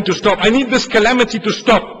I am in to stop. I need this calamity to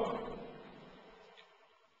stop.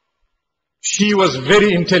 She was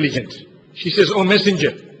very intelligent. She says, "O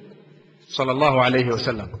Messenger, sallallahu alayhi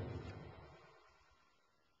wasallam,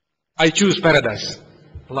 I choose paradise."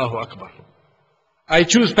 Allahu Akbar. I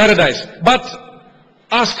choose paradise. But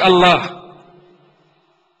ask Allah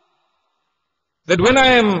that when I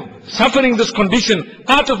am suffering this condition,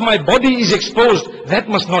 part of my body is exposed. That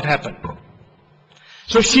must not happen.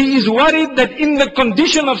 So she is worried that in the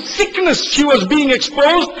condition of sickness she was being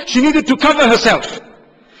exposed, she needed to cover herself.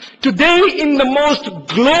 Today, in the most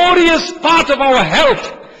glorious part of our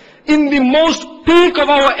health, in the most peak of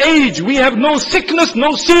our age, we have no sickness,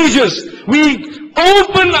 no seizures. We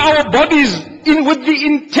open our bodies with the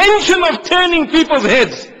intention of turning people's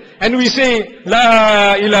heads. And we say,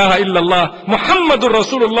 La ilaha illallah, Muhammadur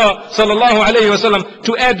Rasulullah sallallahu alayhi wasallam,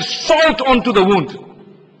 to add salt onto the wound.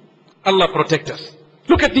 Allah protect us.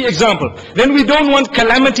 Look at the example. Then we don't want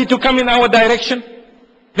calamity to come in our direction.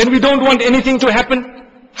 Then we don't want anything to happen.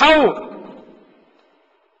 How?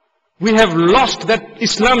 We have lost that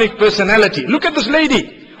Islamic personality. Look at this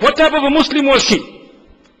lady. What type of a Muslim was she?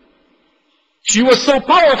 She was so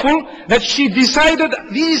powerful that she decided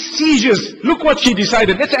these seizures. Look what she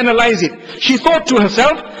decided. Let's analyze it. She thought to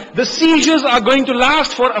herself, the seizures are going to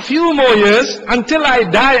last for a few more years until I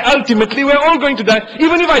die. Ultimately, we're all going to die.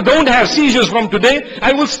 Even if I don't have seizures from today,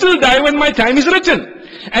 I will still die when my time is written.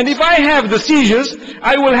 And if I have the seizures,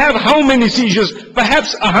 I will have how many seizures?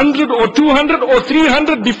 Perhaps 100 or 200 or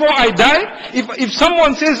 300 before I die. If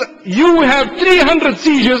someone says, you have 300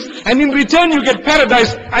 seizures and in return you get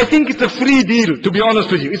paradise, I think it's a free deal, to be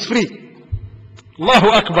honest with you. It's free. Allahu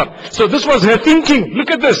Akbar. So this was her thinking.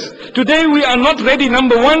 Look at this. Today we are not ready,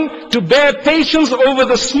 number one, to bear patience over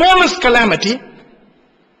the smallest calamity.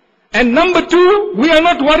 And number two, we are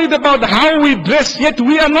not worried about how we dress, yet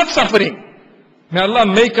we are not suffering. May Allah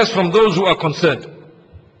make us from those who are concerned.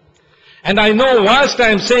 And I know whilst I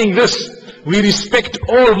am saying this, we respect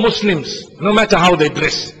all Muslims, no matter how they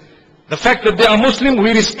dress. The fact that they are Muslim,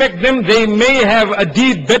 we respect them. They may have a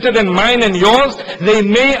deed better than mine and yours. They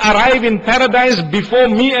may arrive in paradise before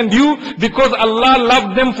me and you because Allah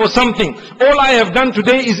loved them for something. All I have done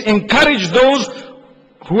today is encourage those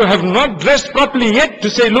who have not dressed properly yet to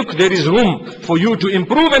say, look, there is room for you to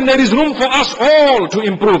improve and there is room for us all to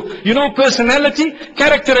improve. You know, personality,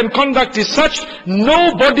 character and conduct is such,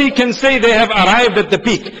 nobody can say they have arrived at the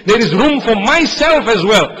peak. There is room for myself as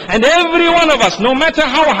well. And every one of us, no matter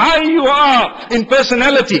how high you are in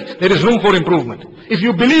personality, there is room for improvement. If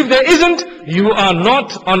you believe there isn't, you are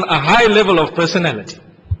not on a high level of personality.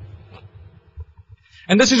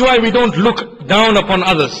 And this is why we don't look down upon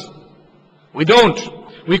others. We don't.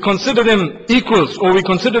 We consider them equals, or we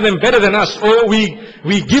consider them better than us, or we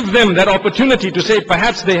give them that opportunity to say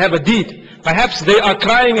perhaps they have a deed, perhaps they are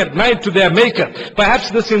crying at night to their maker,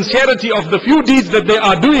 perhaps the sincerity of the few deeds that they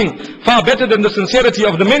are doing far better than the sincerity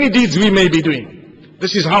of the many deeds we may be doing.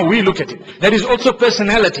 This is how we look at it. That is also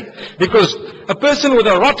personality, because a person with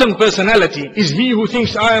a rotten personality is he who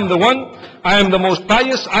thinks, I am the one, I am the most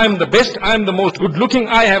pious, I am the best, I am the most good looking,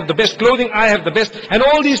 I have the best clothing, I have the best, and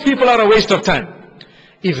all these people are a waste of time.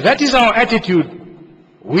 If that is our attitude,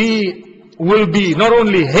 we will be not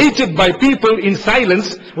only hated by people in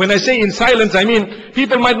silence. When I say in silence, I mean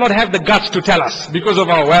people might not have the guts to tell us because of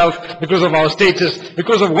our wealth, because of our status,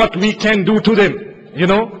 because of what we can do to them, you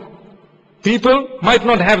know. People might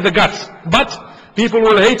not have the guts, but people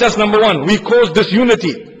will hate us, number one. We cause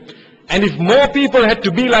disunity. And if more people had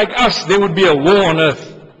to be like us, there would be a war on earth.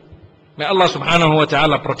 May Allah subhanahu wa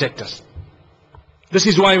ta'ala protect us. This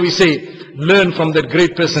is why we say, learn from that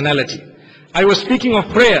great personality. I was speaking of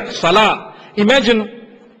prayer, salah. Imagine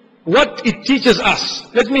what it teaches us.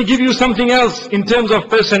 Let me give you something else in terms of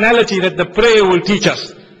personality that the prayer will teach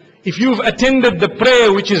us. If you've attended the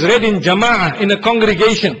prayer which is read in jama'ah, in a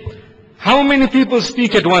congregation, how many people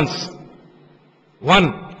speak at once?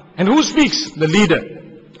 One. And who speaks? The leader.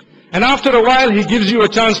 And after a while he gives you a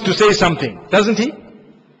chance to say something, doesn't he?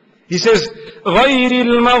 He says, غَيْرِ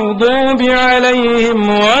الْمَغْضُوبِ عَلَيْهِمْ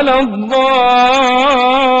وَلَا الضَّالِّينَ.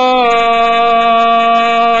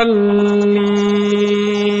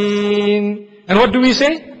 And what do we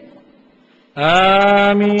say?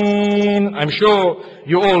 Ameen. I'm sure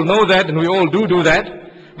you all know that, and we all do that.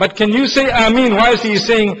 But can you say Ameen whilst he is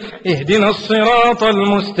saying, اهدنا الصراط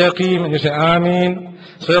المستقيم? And you say Ameen.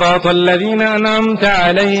 صراط الذين أنعمت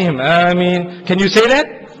عليهم. Ameen. Can you say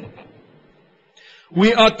that?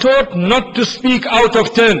 We are taught not to speak out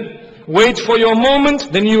of turn. Wait for your moment,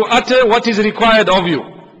 then you utter what is required of you.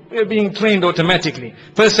 We are being trained automatically.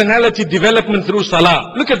 Personality development through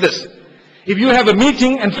salah. Look at this. If you have a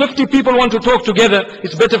meeting and 50 people want to talk together,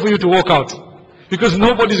 it's better for you to walk out. Because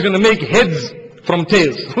nobody's going to make heads from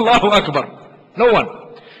tails. Allahu Akbar. No one.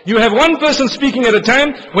 You have one person speaking at a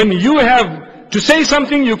time. When you have to say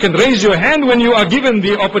something, you can raise your hand. When you are given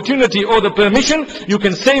the opportunity or the permission, you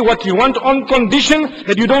can say what you want on condition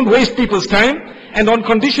that you don't waste people's time, and on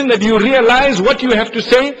condition that you realize what you have to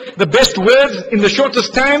say, the best words in the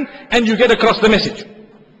shortest time, and you get across the message.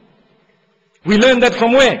 We learn that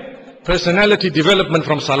from where? Personality development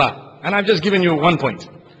from salah. And I've just given you one point.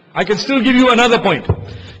 I can still give you another point.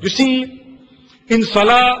 You see, in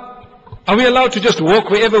salah, are we allowed to just walk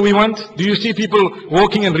wherever we want? Do you see people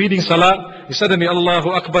walking and reading salah? Suddenly Allahu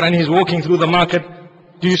Akbar and he's walking through the market.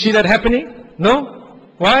 Do you see that happening? No?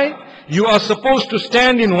 Why? You are supposed to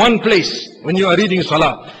stand in one place when you are reading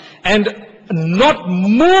salah and not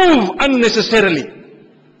move unnecessarily.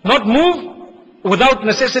 Not move without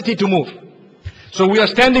necessity to move. So we are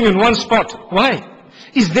standing in one spot. Why?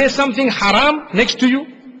 Is there something haram next to you?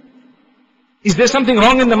 Is there something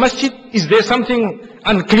wrong in the masjid? Is there something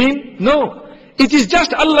unclean? No. It is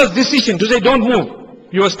just Allah's decision to say don't move.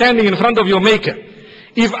 You are standing in front of your maker.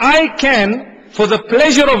 If I can, for the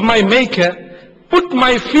pleasure of my maker, put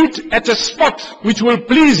my feet at a spot which will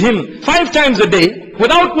please him 5 times a day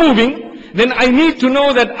without moving, then I need to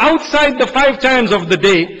know that outside the 5 times of the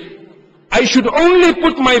day, I should only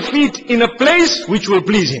put my feet in a place which will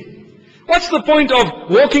please him. What's the point of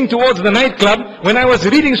walking towards the nightclub when I was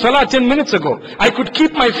reading salah 10 minutes ago? I could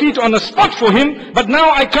keep my feet on a spot for him, but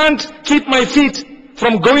now I can't keep my feet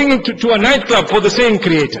from going into a nightclub for the same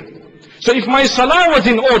creator. So if my salah was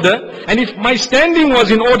in order, and if my standing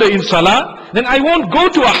was in order in salah, then I won't go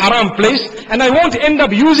to a haram place, and I won't end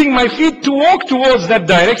up using my feet to walk towards that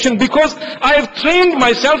direction, because I have trained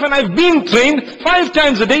myself and I've been trained 5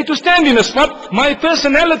 times a day to stand in a spot. My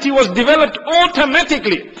personality was developed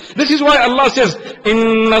automatically. This is why Allah says,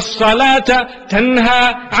 إِنَّ الصَّلَاةَ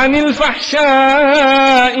تَنْهَى عَنِ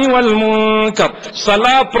الْفَحْشَاءِ وَالْمُنْكَرِ.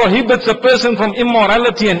 Salah prohibits a person from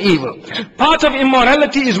immorality and evil. Part of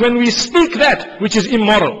immorality is when we speak that which is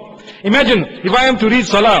immoral. Imagine, if I am to read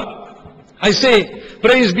salah, I say,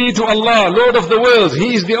 praise be to Allah, Lord of the worlds.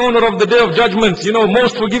 He is the owner of the day of judgment. You know,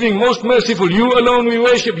 most forgiving, most merciful. You alone we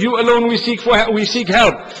worship. You alone we seek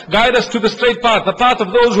help. Guide us to the straight path, the path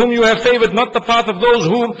of those whom you have favored, not the path of those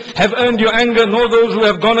who have earned your anger, nor those who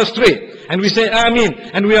have gone astray. And we say Ameen,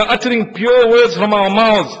 and we are uttering pure words from our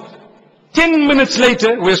mouths. 10 minutes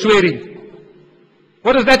later, we are swearing.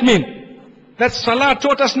 What does that mean? That salah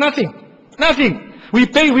taught us nothing. Nothing. We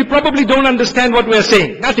probably don't understand what we are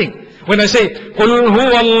saying. Nothing. When I say, قُلْ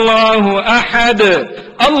هُوَ اللَّهُ أَحَدٌ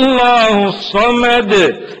اللَّهُ الصَّمَدُ,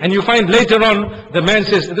 and you find later on, the man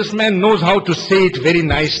says, this man knows how to say it very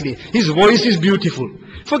nicely. His voice is beautiful.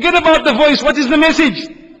 Forget about the voice. What is the message?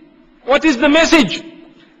 What is the message?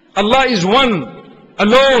 Allah is one,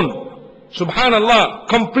 alone. Subhanallah,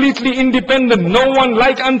 completely independent, no one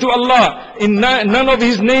like unto Allah, in none of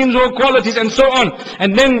His names or qualities, and so on.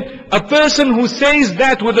 And then a person who says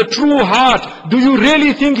that with a true heart, do you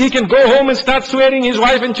really think he can go home and start swearing his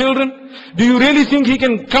wife and children? Do you really think he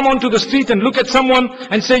can come onto the street and look at someone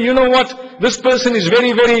and say, you know what, this person is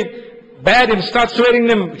very, very bad, and start swearing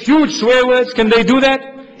them huge swear words? Can they do that?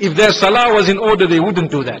 If their salah was in order, they wouldn't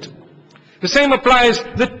do that. The same applies.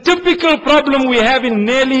 The typical problem we have in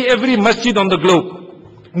nearly every masjid on the globe.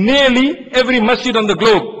 Nearly every masjid on the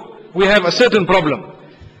globe, we have a certain problem.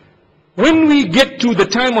 when we get to the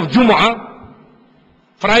time of Jumu'ah,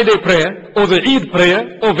 Friday prayer, or the Eid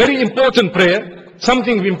prayer, or very important prayer,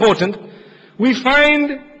 something important, we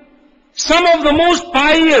find some of the most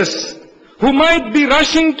pious who might be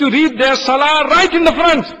rushing to read their salah right in the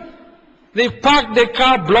front. They parked their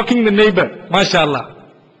car blocking the neighbor,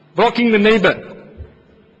 mashallah, blocking the neighbor.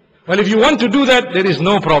 Well, if you want to do that, there is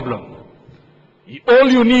no problem. All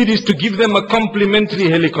you need is to give them a complimentary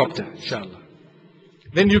helicopter, inshallah.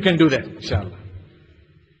 Then you can do that, inshallah.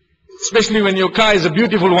 Especially when your car is a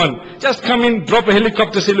beautiful one. Just come in, drop a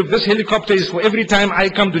helicopter, say, look, this helicopter is for every time I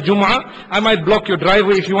come to Jumu'ah. I might block your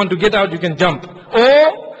driveway. If you want to get out, you can jump.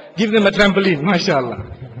 Or give them a trampoline,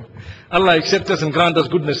 mashallah. Allah accept us and grant us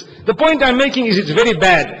goodness. The point I'm making is it's very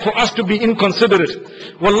bad for us to be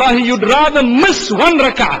inconsiderate. Wallahi, you'd rather miss one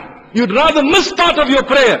rak'ah. You'd rather miss part of your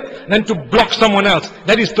prayer than to block someone else.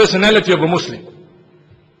 That is personality of a Muslim.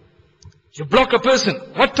 You block a person.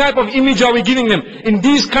 What type of image are we giving them? In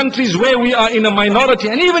these countries where we are in a minority,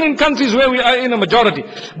 and even in countries where we are in a majority,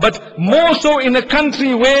 but more so in a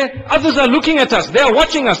country where others are looking at us, they are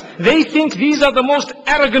watching us, they think these are the most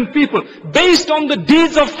arrogant people, based on the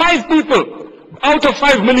deeds of 5 people out of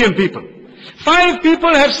 5 million people. 5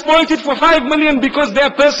 people have spoiled it for 5 million because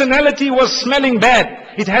their personality was smelling bad.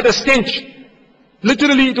 It had a stench.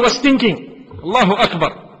 Literally it was stinking. Allahu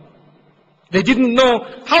Akbar. They didn't know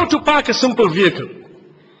how to park a simple vehicle.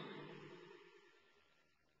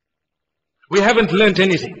 We haven't learnt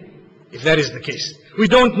anything, if that is the case. We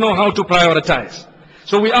don't know how to prioritize.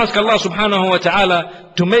 So we ask Allah subhanahu wa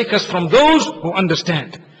ta'ala to make us from those who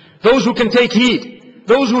understand, those who can take heed,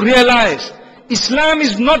 those who realize Islam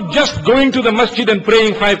is not just going to the masjid and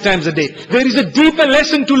praying 5 times a day. There is a deeper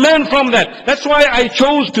lesson to learn from that. That's why I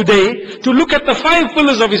chose today to look at the 5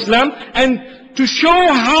 pillars of Islam and to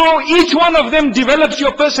show how each one of them develops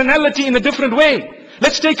your personality in a different way.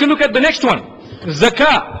 Let's take a look at the next one.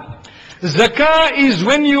 Zakah. Zakah is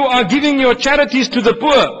when you are giving your charities to the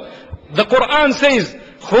poor. The Quran says,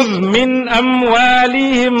 خُذْ مِنْ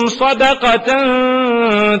أَمْوَالِهِمْ صَدَقَةً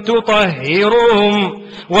تُطَهِّرُهُمْ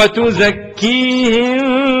وَتُزَكِّيهِمْ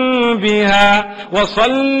بِهَا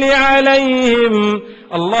وَصَلِّ عَلَيْهِمْ.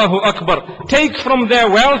 Allahu Akbar. Take from their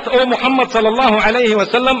wealth, O Muhammad sallallahu alayhi wa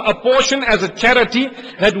sallam, a portion as a charity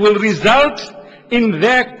that will result in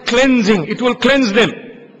their cleansing. It will cleanse them.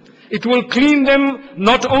 It will clean them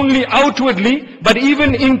not only outwardly, but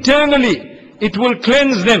even internally. It will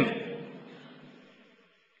cleanse them.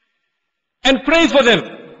 And pray for them.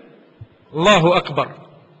 Allahu Akbar.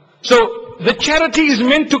 So, the charity is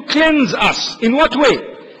meant to cleanse us. In what way?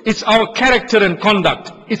 It's our character and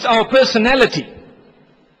conduct. It's our personality.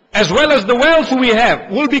 As well as the wealth we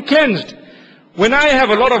have will be cleansed. When I have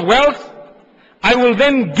a lot of wealth, I will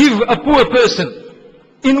then give a poor person.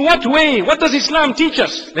 In what way? What does Islam teach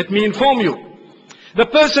us? Let me inform you. The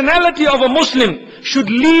personality of a Muslim should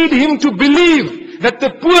lead him to believe that the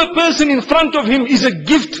poor person in front of him is a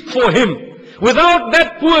gift for him. Without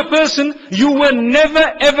that poor person, you were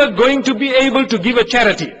never ever going to be able to give a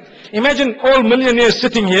charity. Imagine all millionaires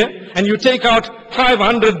sitting here and you take out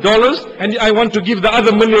 $500 and I want to give the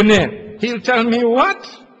other millionaire. He'll tell me, what?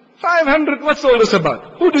 500? What's all this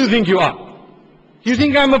about? Who do you think you are? You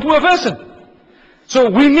think I'm a poor person? So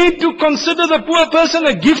we need to consider the poor person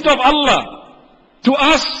a gift of Allah to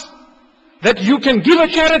us that you can give a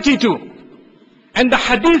charity to. And the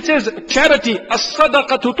hadith says, charity,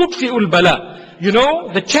 as-sadaqatu tudfi'ul bala. You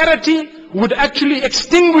know, the charity would actually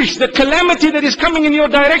extinguish the calamity that is coming in your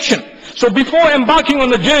direction. So before embarking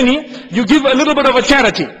on a journey, you give a little bit of a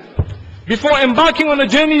charity. Before embarking on a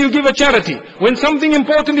journey, you give a charity. When something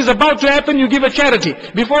important is about to happen, you give a charity.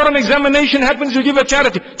 Before an examination happens, you give a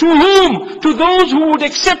charity. To whom? To those who would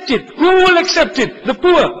accept it. Who will accept it? The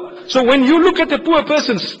poor. So when you look at a poor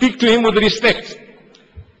person, speak to him with respect.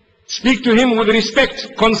 Speak to him with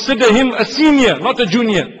respect. Consider him a senior, not a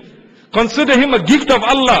junior. Consider him a gift of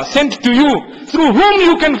Allah sent to you, through whom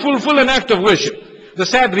you can fulfill an act of worship. The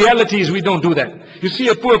sad reality is we don't do that. You see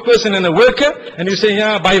a poor person and a worker, and you say,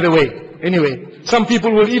 yeah, by the way. Anyway, some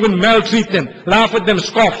people will even maltreat them, laugh at them,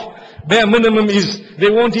 scoff. Bare minimum is, they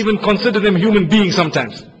won't even consider them human beings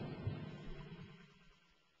sometimes.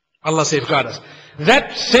 Allah safeguard us.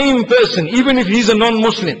 That same person, even if he's a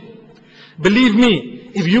non-Muslim, believe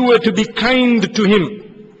me, if you were to be kind to him,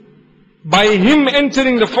 by him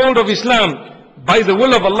entering the fold of Islam, by the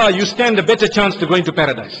will of Allah, you stand a better chance to go into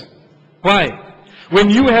paradise. Why? When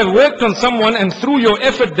you have worked on someone and through your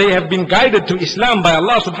effort they have been guided to Islam by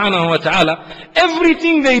Allah subhanahu wa ta'ala,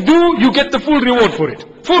 everything they do, you get the full reward for it.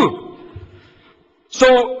 Full.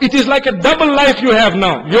 So it is like a double life you have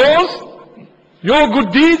now. Yours, your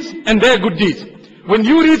good deeds and their good deeds. When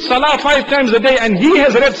you read Salah 5 times a day and he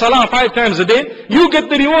has read Salah 5 times a day, you get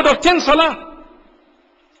the reward of 10 Salah.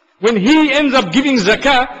 When he ends up giving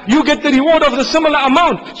zakah, you get the reward of the similar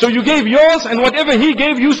amount. So you gave yours, and whatever he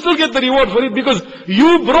gave, you still get the reward for it, because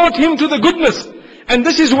you brought him to the goodness. And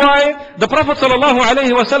this is why the Prophet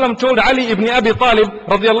ﷺ told Ali ibn Abi Talib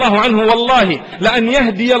radiyallahu anhu, Wallahi, لَأَنْ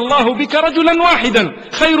يَهْدِيَ اللَّهُ بِكَ رَجُلًا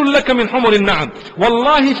وَاحِدًا خَيْرٌ لَكَ مِنْ حُمُرِ النَّعَمِ.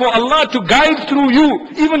 Wallahi, for Allah to guide through you,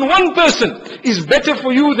 even one person, is better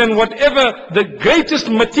for you than whatever the greatest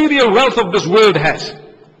material wealth of this world has.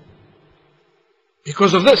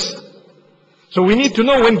 Because of this. So we need to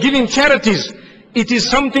know, when giving charities, it is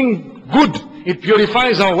something good. It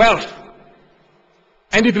purifies our wealth.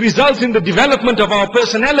 And it results in the development of our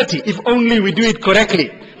personality, if only we do it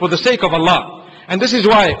correctly, for the sake of Allah. And this is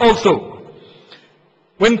why also,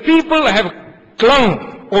 when people have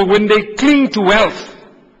clung, or when they cling to wealth,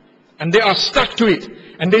 and they are stuck to it,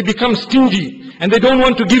 and they become stingy, and they don't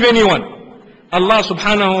want to give anyone, Allah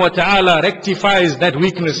subhanahu wa ta'ala rectifies that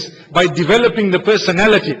weakness by developing the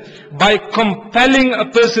personality, by compelling a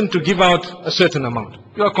person to give out a certain amount.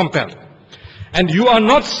 You are compelled. And you are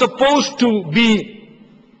not supposed to be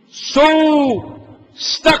so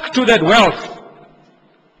stuck to that wealth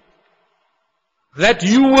that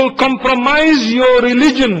you will compromise your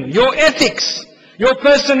religion, your ethics, your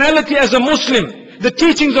personality as a Muslim, the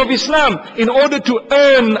teachings of Islam, in order to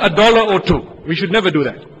earn $1 or $2. We should never do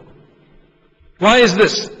that. Why is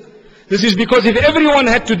this? This is because if everyone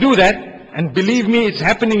had to do that, and believe me, it's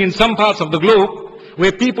happening in some parts of the globe,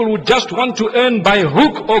 where people would just want to earn by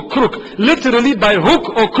hook or crook, literally by hook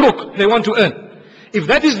or crook, they want to earn. If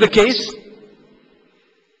that is the case,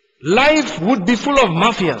 life would be full of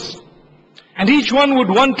mafias. And each one would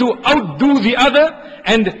want to outdo the other.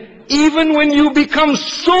 And even when you become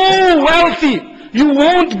so wealthy, you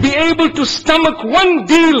won't be able to stomach one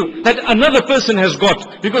deal that another person has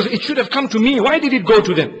got. Because it should have come to me. Why did it go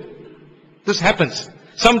to them? This happens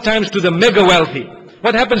sometimes to the mega wealthy.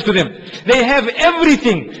 What happens to them? They have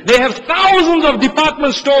everything. They have thousands of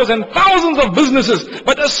department stores and thousands of businesses.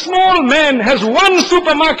 But a small man has one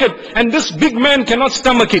supermarket, and this big man cannot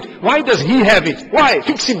stomach it. Why does he have it? Why?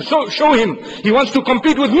 Fix him, show him. He wants to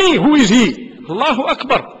compete with me. Who is he? Allahu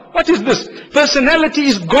Akbar. What is this? Personality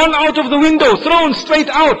is gone out of the window, thrown straight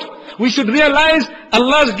out. We should realize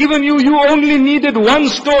Allah's given you, you only needed one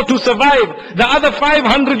store to survive. The other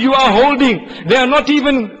 500 you are holding, they are not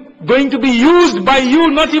even going to be used by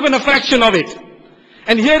you, not even a fraction of it.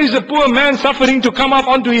 And here is a poor man suffering to come up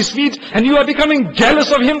onto his feet, and you are becoming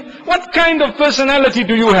jealous of him. What kind of personality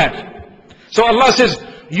do you have? So Allah says,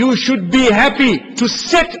 you should be happy to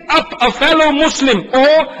set up a fellow Muslim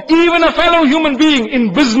or even a fellow human being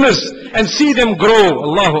in business and see them grow.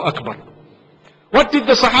 Allahu Akbar. What did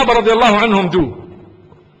the Sahaba radiallahu anhum do?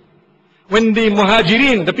 When the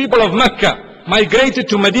Muhajirin, the people of Mecca, migrated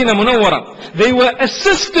to Medina Munawwara, they were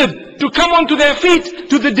assisted to come onto their feet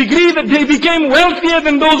to the degree that they became wealthier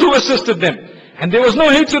than those who assisted them. And there was no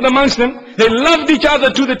hatred amongst them. They loved each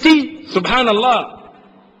other to the T. Subhanallah.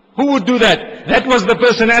 Who would do that? That was the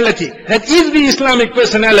personality. That is the Islamic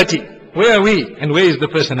personality. Where are we and where is the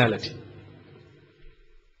personality?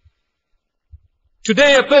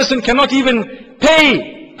 Today a person cannot even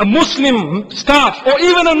pay a Muslim staff or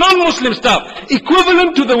even a non-Muslim staff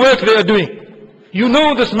equivalent to the work they are doing. You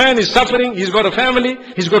know this man is suffering, he's got a family,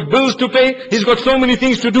 he's got bills to pay, he's got so many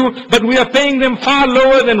things to do, but we are paying them far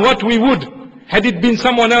lower than what we would had it been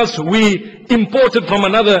someone else we imported from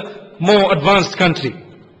another more advanced country.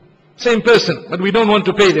 Same person, but we don't want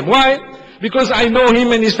to pay them. Why? Because I know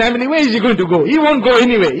him and his family. Where is he going to go? He won't go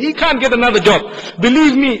anyway. He can't get another job.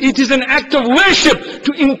 Believe me, it is an act of worship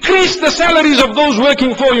to increase the salaries of those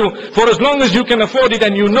working for you, for as long as you can afford it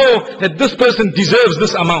and you know that this person deserves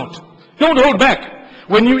this amount. Don't hold back.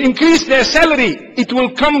 When you increase their salary, it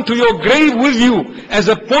will come to your grave with you as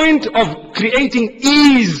a point of creating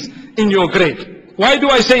ease in your grave. Why do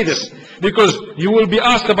I say this? Because you will be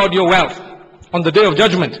asked about your wealth on the Day of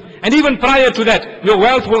Judgment. And even prior to that, your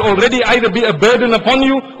wealth will already either be a burden upon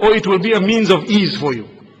you or it will be a means of ease for you.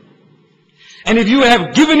 And if you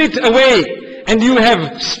have given it away and you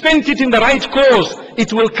have spent it in the right cause,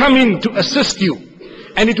 it will come in to assist you.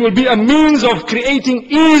 And it will be a means of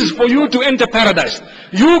creating ease for you to enter paradise.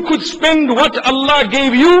 You could spend what Allah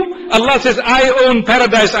gave you. Allah says, I own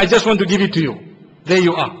paradise, I just want to give it to you. There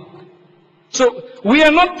you are. So, we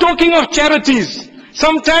are not talking of charities.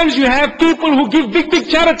 Sometimes you have people who give big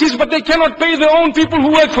charities, but they cannot pay their own people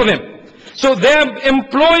who work for them. So their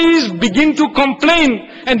employees begin to complain,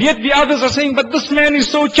 and yet the others are saying, but this man is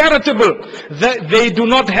so charitable. They do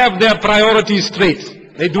not have their priorities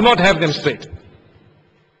straight. They do not have them straight.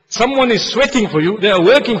 Someone is sweating for you, they are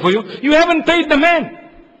working for you, you haven't paid the man.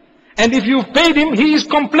 And if you've paid him, he is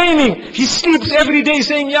complaining. He sleeps every day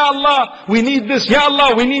saying, Ya Allah, we need this. Ya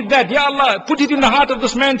Allah, we need that. Ya Allah, put it in the heart of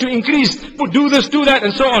this man to increase. Do this, do that,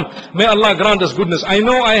 and so on. May Allah grant us goodness. I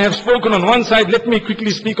know I have spoken on one side. Let me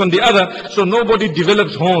quickly speak on the other, so nobody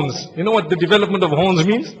develops horns. You know what the development of horns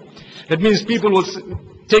means? That means people will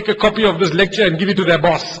take a copy of this lecture and give it to their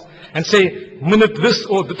boss. And say, minute this,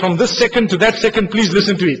 or from this second to that second, please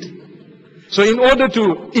listen to it. So in order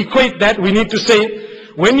to equate that, we need to say,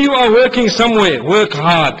 when you are working somewhere, work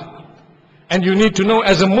hard. And you need to know,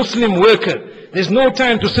 as a Muslim worker, there's no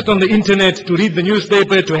time to sit on the internet, to read the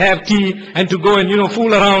newspaper, to have tea, and to go and,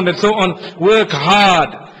 fool around and so on. Work hard.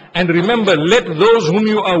 And remember, let those whom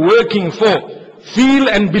you are working for feel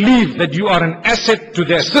and believe that you are an asset to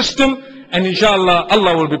their system, and inshallah,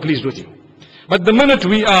 Allah will be pleased with you. But the minute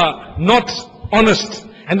we are not honest,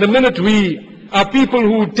 and the minute we are people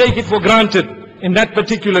who take it for granted, in that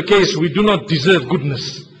particular case, we do not deserve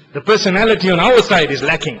goodness. The personality on our side is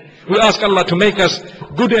lacking. We ask Allah to make us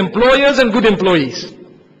good employers and good employees.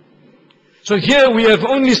 So here we have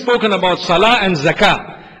only spoken about salah and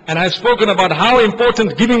zakah. And I've spoken about how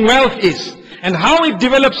important giving wealth is, and how it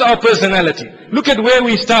develops our personality. Look at where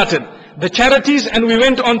we started. The charities, and we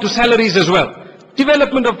went on to salaries as well.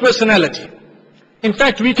 Development of personality. In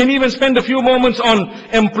fact, we can even spend a few moments on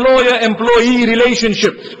employer-employee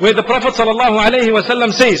relationship, where the Prophet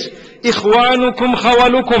ﷺ says, إخوانكم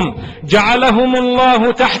خوالكم جعلهم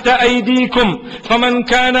الله تحت أيديكم فمن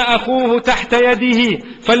كان أخوه تحت يده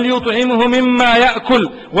فليطعمه مما يأكل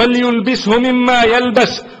وليلبسه مما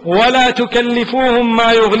يلبس ولا تكلفوهم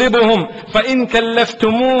ما يغلبهم فإن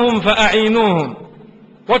كلفتموهم فأعينوهم.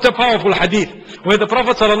 What a powerful hadith, where the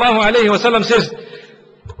Prophet ﷺ says,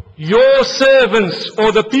 your servants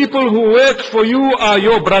or the people who work for you are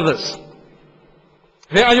your brothers.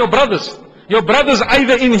 They are your brothers. Your brothers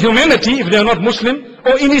either in humanity if they are not Muslim,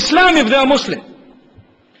 or in Islam if they are Muslim.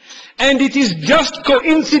 And it is just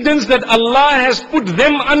coincidence that Allah has put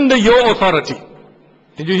them under your authority.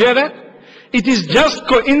 Did you hear that? It is just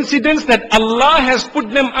coincidence that Allah has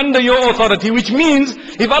put them under your authority, which means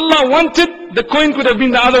if Allah wanted, the coin could have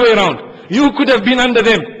been the other way around. You could have been under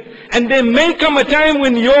them. And there may come a time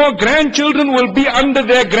when your grandchildren will be under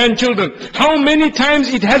their grandchildren. How many times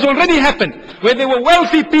it has already happened, where there were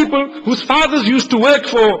wealthy people whose fathers used to work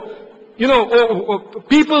for, or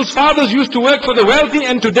people's fathers used to work for the wealthy,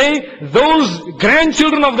 and today those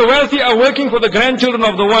grandchildren of the wealthy are working for the grandchildren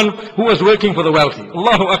of the one who was working for the wealthy.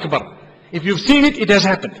 Allahu Akbar. If you've seen it, it has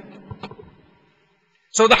happened.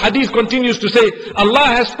 So the hadith continues to say, Allah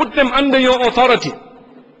has put them under your authority.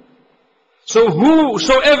 So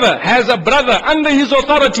whosoever has a brother under his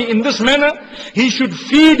authority in this manner, he should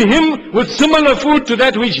feed him with similar food to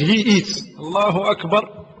that which he eats. Allahu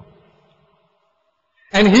Akbar.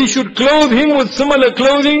 And he should clothe him with similar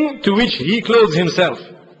clothing to which he clothes himself.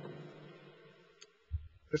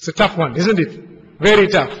 It's a tough one, isn't it? Very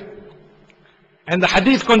tough. And the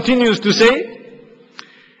hadith continues to say,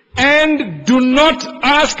 and do not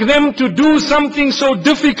ask them to do something so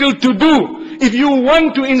difficult to do. If you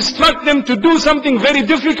want to instruct them to do something very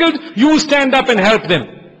difficult, you stand up and help them.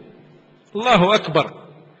 Allahu Akbar.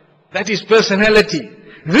 That is personality.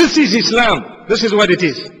 This is Islam. This is what it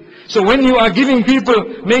is. So when you are giving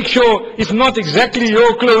people, make sure, if not exactly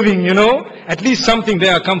your clothing, at least something they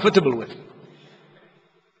are comfortable with.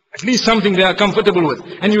 At least something they are comfortable with.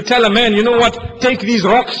 And you tell a man, you know what, take these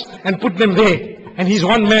rocks and put them there. And he's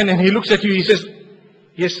one man and he looks at you, he says,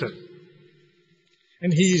 yes sir.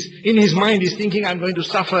 And in his mind he's thinking, I'm going to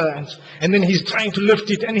suffer, and then he's trying to lift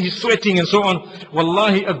it and he's sweating and so on.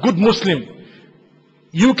 Wallahi, a good Muslim,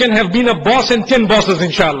 you can have been a boss and 10 bosses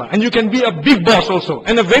inshallah, and you can be a big boss also,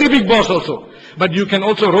 and a very big boss also. But you can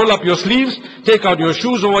also roll up your sleeves, take out your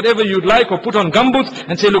shoes or whatever you'd like, or put on gumboots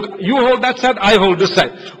and say, look, you hold that side, I hold this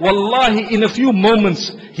side. Wallahi, in a few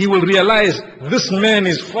moments he will realize this man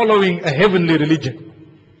is following a heavenly religion.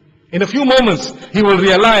 In a few moments, he will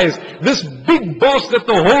realize this big boss that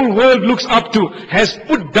the whole world looks up to has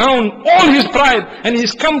put down all his pride and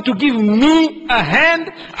he's come to give me a hand.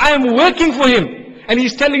 I am working for him. And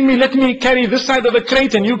he's telling me, let me carry this side of the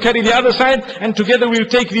crate and you carry the other side, and together we'll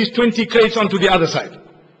take these 20 crates onto the other side.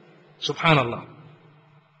 Subhanallah.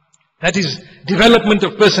 That is development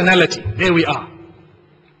of personality. There we are.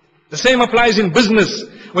 The same applies in business.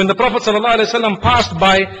 When the Prophet ﷺ passed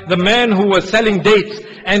by the man who was selling dates,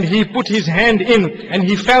 and he put his hand in and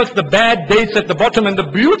he felt the bad dates at the bottom and the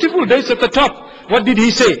beautiful dates at the top, what did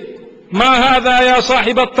he say? Ma hadha ya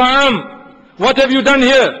sahib at-ta'am. What have you done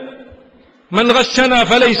here? Man ghashana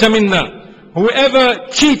falaysa minna. Whoever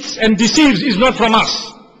cheats and deceives is not from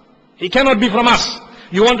us. He cannot be from us.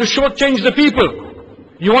 You want to shortchange the people.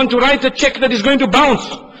 You want to write a check that is going to bounce.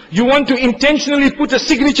 You want to intentionally put a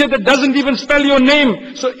signature that doesn't even spell your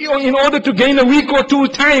name. So in order to gain a week or two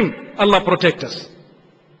time, Allah protect us.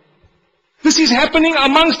 This is happening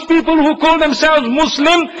amongst people who call themselves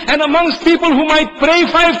Muslim and amongst people who might pray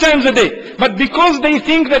 5 times a day. But because they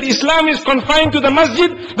think that Islam is confined to the masjid,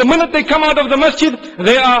 the minute they come out of the masjid,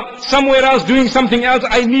 they are somewhere else doing something else.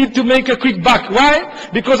 I need to make a quick buck. Why?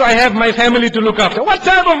 Because I have my family to look after. What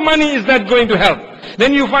type of money is that going to help?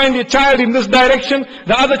 Then you find a child in this direction,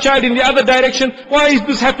 the other child in the other direction. Why is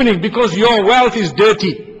this happening? Because your wealth is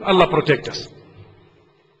dirty. Allah protect us.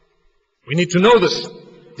 We need to know this.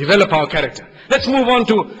 Develop our character. Let's move on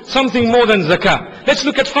to something more than zakah. Let's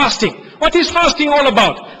look at fasting. What is fasting all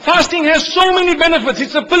about? Fasting has so many benefits.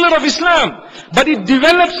 It's a pillar of Islam. But it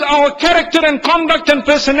develops our character and conduct and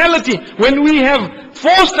personality. When we have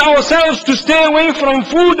forced ourselves to stay away from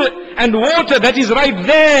food and water that is right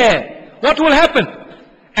there, what will happen?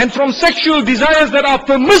 And from sexual desires that are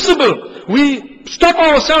permissible, we stop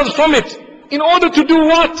ourselves from it. In order to do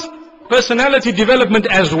what? Personality development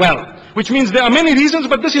as well. Which means there are many reasons,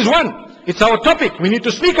 but this is one. It's our topic. We need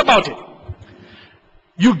to speak about it.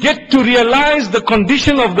 You get to realize the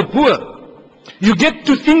condition of the poor. You get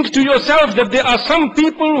to think to yourself that there are some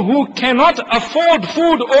people who cannot afford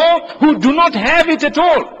food or who do not have it at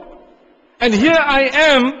all. And here I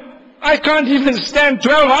am, I can't even stand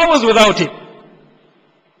 12 hours without it.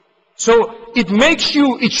 So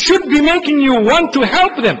it should be making you want to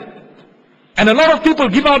help them. And a lot of people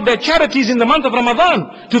give out their charities in the month of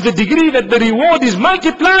Ramadan to the degree that the reward is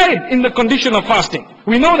multiplied in the condition of fasting.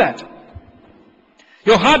 We know that.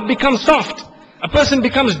 Your heart becomes soft. A person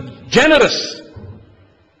becomes generous.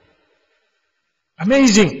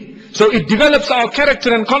 Amazing. So it develops our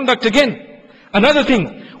character and conduct again. Another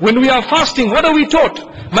thing, when we are fasting, what are we taught?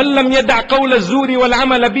 مَنْ لَمْ يَدَعْ قَوْلَ الزُّورِ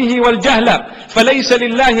وَالْعَمَلَ بِهِ وَالْجَهْلَ فَلَيْسَ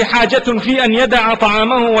لِلَّهِ حَاجَةٌ فِي أَنْ يَدَعَ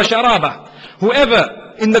طَعَامَهُ وَشَرَابَهُ. Whoever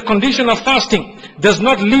in the condition of fasting does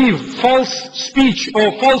not leave false speech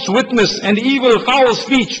or false witness and evil foul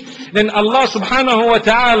speech, then Allah subhanahu wa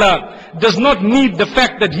ta'ala does not need the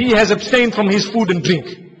fact that he has abstained from his food and drink.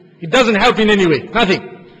 It doesn't help in any way.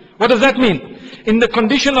 Nothing. What does that mean? In the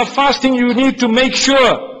condition of fasting, you need to make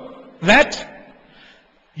sure that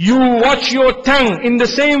you watch your tongue. In the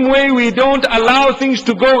same way we don't allow things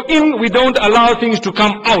to go in, we don't allow things to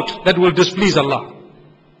come out that will displease Allah.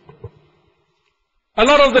 A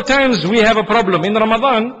lot of the times we have a problem. In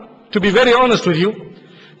Ramadan, to be very honest with you,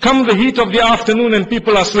 come the heat of the afternoon and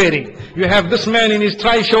people are swearing. You have this man in his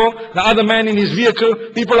trishaw, the other man in his vehicle,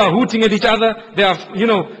 people are hooting at each other, they are,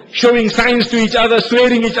 showing signs to each other,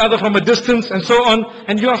 swearing each other from a distance and so on.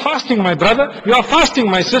 And you are fasting, my brother, you are fasting,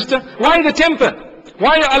 my sister. Why the temper?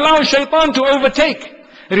 Why allow shaitan to overtake?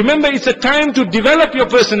 Remember, it's a time to develop your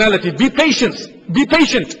personality. Be patient. Be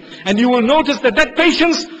patient. And you will notice that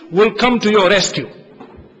patience will come to your rescue.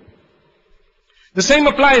 The same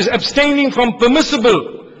applies abstaining from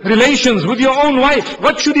permissible relations with your own wife.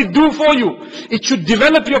 What should it do for you? It should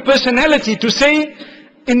develop your personality to say,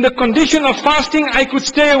 in the condition of fasting, I could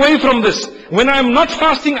stay away from this. When I'm not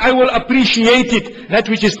fasting, I will appreciate it, that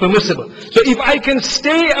which is permissible. So if I can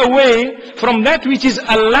stay away from that which is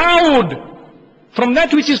allowed, from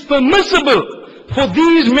that which is permissible for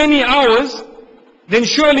these many hours, then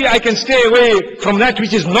surely I can stay away from that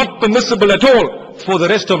which is not permissible at all for the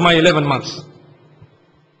rest of my 11 months.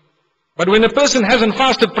 But when a person hasn't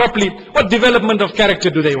fasted properly, what development of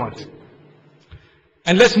character do they want?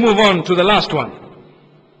 And let's move on to the last one.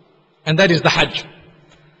 And that is the Hajj.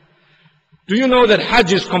 Do you know that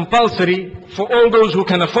Hajj is compulsory for all those who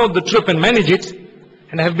can afford the trip and manage it,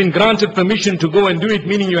 and have been granted permission to go and do it,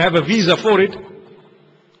 meaning you have a visa for it?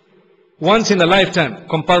 Once in a lifetime,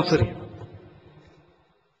 compulsory.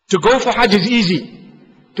 To go for Hajj is easy.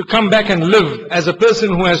 To come back and live as a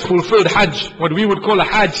person who has fulfilled Hajj, what we would call a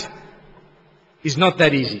Hajj, is not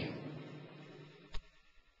that easy.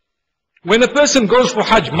 When a person goes for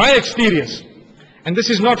Hajj, my experience, and this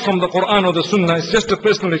is not from the Quran or the Sunnah, it's just a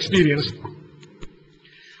personal experience,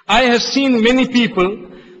 I have seen many people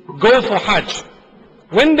go for Hajj.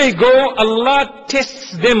 When they go, Allah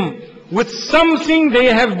tests them with something they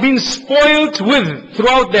have been spoilt with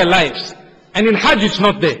throughout their lives. And in Hajj it's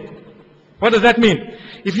not there. What does that mean?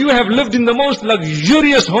 If you have lived in the most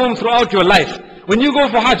luxurious home throughout your life, when you go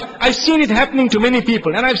for Hajj, I've seen it happening to many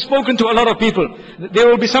people, and I've spoken to a lot of people. There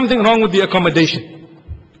will be something wrong with the accommodation.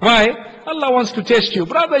 Why? Allah wants to test you.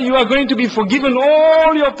 Brother, you are going to be forgiven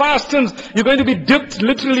all your past sins. You're going to be dipped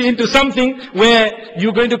literally into something where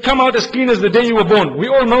you're going to come out as clean as the day you were born. We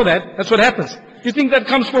all know that. That's what happens. You think that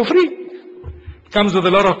comes for free? Comes with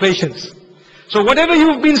a lot of patience. So whatever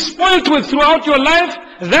you've been spoilt with throughout your life,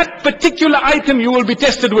 that particular item you will be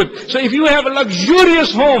tested with. So if you have a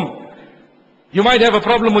luxurious home, you might have a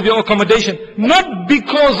problem with your accommodation. Not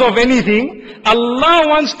because of anything. Allah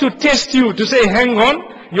wants to test you to say, hang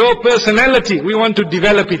on, your personality, we want to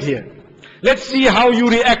develop it here. Let's see how you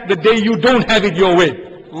react the day you don't have it your way.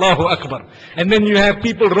 Allahu Akbar. And then you have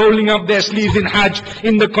people rolling up their sleeves in Hajj,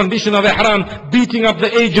 in the condition of Ihram, beating up the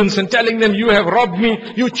agents and telling them, you have robbed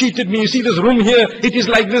me, you cheated me, you see this room here, it is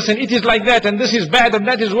like this and it is like that, and this is bad and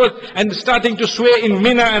that is worse, and starting to swear in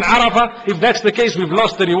Mina and Arafah. If that's the case, we've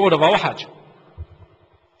lost the reward of our Hajj.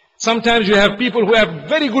 Sometimes you have people who have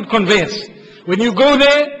very good conveyance. When you go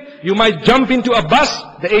there, you might jump into a bus,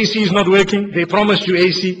 the AC is not working, they promised you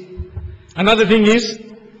AC. Another thing is,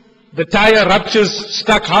 the tire ruptures,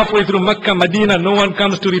 stuck halfway through Makkah, Medina, no one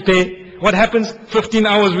comes to repair. What happens? 15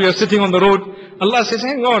 hours we are sitting on the road. Allah says,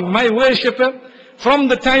 hang on, my worshipper, from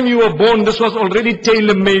the time you were born, this was already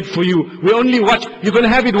tailor-made for you. We only watch, you're going to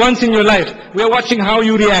have it once in your life. We are watching how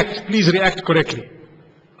you react. Please react correctly.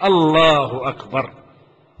 Allahu Akbar.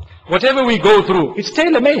 Whatever we go through, it's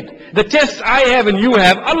tailor-made. The tests I have and you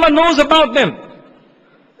have, Allah knows about them.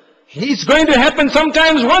 It's going to happen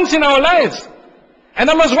sometimes once in our lives. And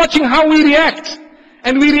Allah's watching how we react.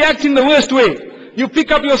 And we react in the worst way. You pick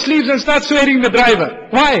up your sleeves and start swearing the driver.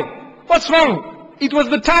 Why? What's wrong? It was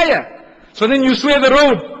the tire. So then you swear the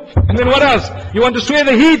road. And then what else? You want to swear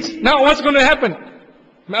the heat. Now what's going to happen?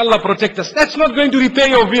 May Allah protect us. That's not going to repair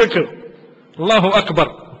your vehicle. Allahu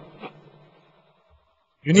Akbar.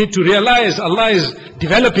 You need to realize Allah is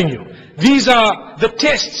developing you. These are the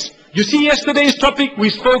tests. You see yesterday's topic, we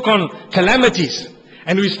spoke on calamities.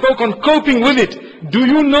 And we spoke on coping with it. Do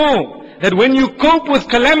you know that when you cope with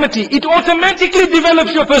calamity, it automatically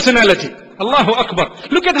develops your personality? Allahu Akbar.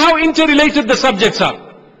 Look at how interrelated the subjects are.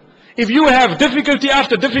 If you have difficulty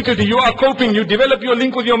after difficulty, you are coping, you develop your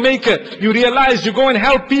link with your maker, you realize, you go and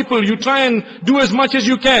help people, you try and do as much as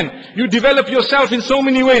you can. You develop yourself in so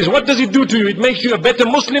many ways. What does it do to you? It makes you a better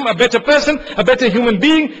Muslim, a better person, a better human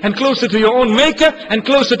being, and closer to your own maker, and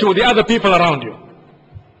closer to the other people around you.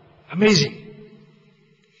 Amazing.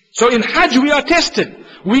 So in Hajj we are tested.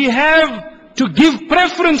 We have to give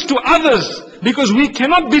preference to others because we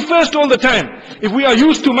cannot be first all the time. If we are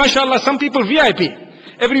used to, mashallah, some people VIP.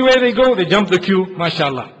 Everywhere they go, they jump the queue,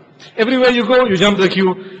 mashallah. Everywhere you go, you jump the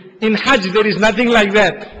queue. In Hajj there is nothing like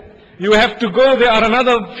that. You have to go, there are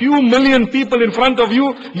another few million people in front of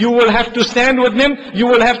you. You will have to stand with them. You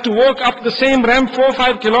will have to walk up the same ramp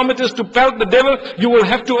 4-5 kilometers to pelt the devil. You will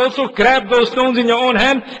have to also grab those stones in your own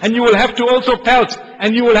hand. And you will have to also pelt.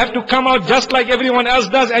 And you will have to come out just like everyone else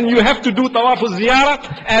does. And you have to do tawaf ziyarah.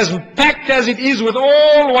 As packed as it is with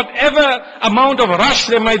all whatever amount of rush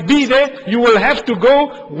there might be there, you will have to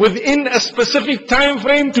go within a specific time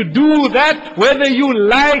frame to do that, whether you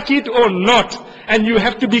like it or not. And you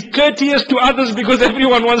have to be courteous to others because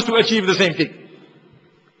everyone wants to achieve the same thing.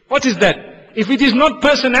 What is that? If it is not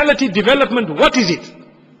personality development, what is it?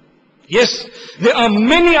 Yes, there are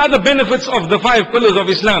many other benefits of the 5 pillars of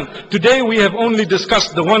Islam. Today we have only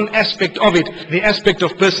discussed the one aspect of it, the aspect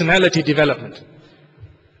of personality development.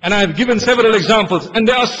 And I have given several examples, and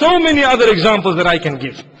there are so many other examples that I can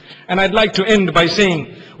give. And I'd like to end by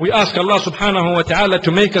saying, we ask Allah subhanahu wa ta'ala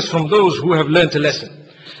to make us from those who have learnt a lesson.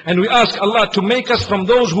 And we ask Allah to make us from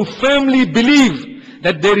those who firmly believe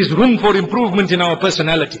that there is room for improvement in our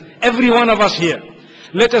personality. Every one of us here.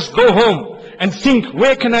 Let us go home and think,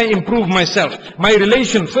 where can I improve myself? My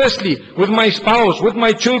relation, firstly, with my spouse, with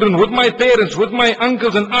my children, with my parents, with my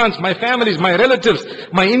uncles and aunts, my families, my relatives,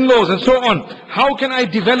 my in-laws and so on. How can I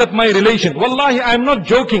develop my relation? Wallahi, I am not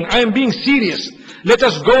joking. I am being serious. Let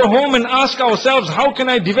us go home and ask ourselves, how can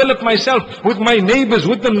I develop myself with my neighbors,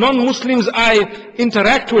 with the non-Muslims I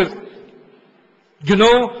interact with? You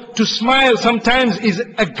know, to smile sometimes is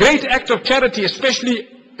a great act of charity, especially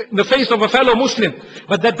in the face of a fellow Muslim.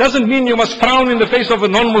 But that doesn't mean you must frown in the face of a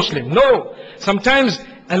non-Muslim. No. Sometimes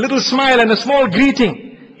a little smile and a small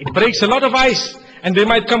greeting, it breaks a lot of ice. And they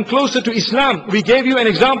might come closer to Islam. We gave you an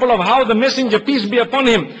example of how the Messenger, peace be upon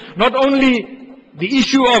him, not only the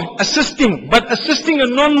issue of assisting, but assisting a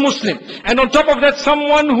non-Muslim. And on top of that,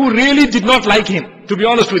 someone who really did not like him, to be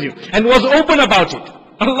honest with you, and was open about it.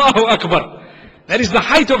 Allahu Akbar. That is the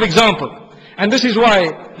height of example. And this is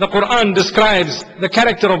why the Quran describes the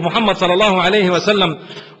character of Muhammad sallallahu alayhi wa sallam.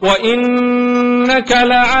 وَإِنَّكَ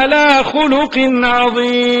لَعَلَىٰ خُلُقٍ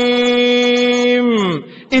عَظِيمٍ.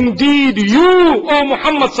 Indeed, you, O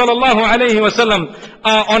Muhammad sallallahu alayhi wa sallam,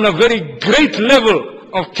 are on a very great level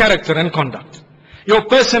of character and conduct. Your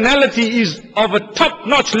personality is of a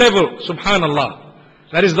top-notch level, subhanallah.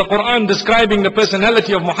 That is the Quran describing the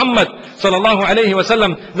personality of Muhammad sallallahu alayhi wa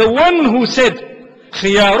sallam. The one who said,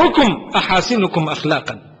 خِيَارُكُمْ أَحَاسِنُكُمْ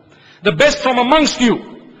أَخْلَاقًا. The best from amongst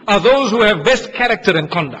you are those who have best character and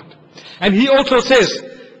conduct. And he also says,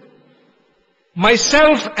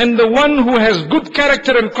 myself and the one who has good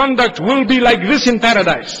character and conduct will be like this in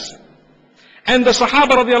paradise. And the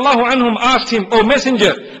Sahaba radiallahu anhum asked him, O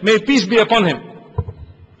Messenger, may peace be upon him,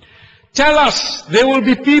 tell us, there will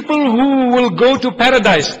be people who will go to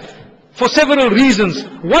paradise for several reasons.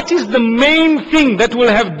 What is the main thing that will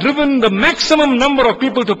have driven the maximum number of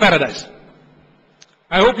people to paradise?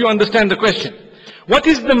 I hope you understand the question. What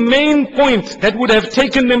is the main point that would have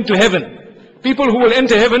taken them to heaven? People who will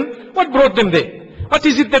enter heaven, what brought them there? What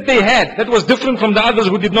is it that they had that was different from the others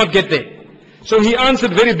who did not get there? So he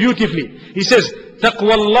answered very beautifully. He says,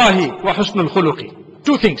 Taqwallahi wa husnul khuluqi.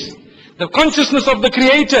 Two things. The consciousness of the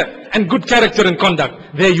Creator and good character and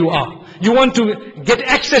conduct. There you are. You want to get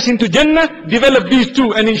access into Jannah? Develop these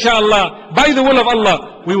two, and inshallah, by the will of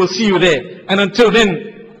Allah, we will see you there. And until then,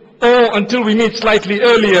 or until we meet slightly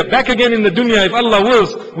earlier, back again in the dunya, if Allah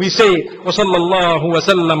wills, we say, وَصَلَّى اللَّهُ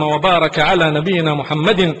وَسَلَّمَ وَبَارَكَ عَلَى نَبِيِّنَا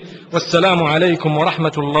مُحَمَّدٍ وَالسَّلَامُ عَلَيْكُمْ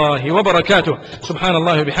وَرَحْمَةُ اللَّهِ وَبَرَكَاتُهُ سبحان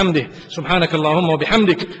الله بحمده سبحانك اللهم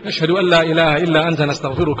وبحمدك نشهد أن لا إله إلا أنت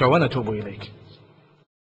نستغفرك ونتوب إليك.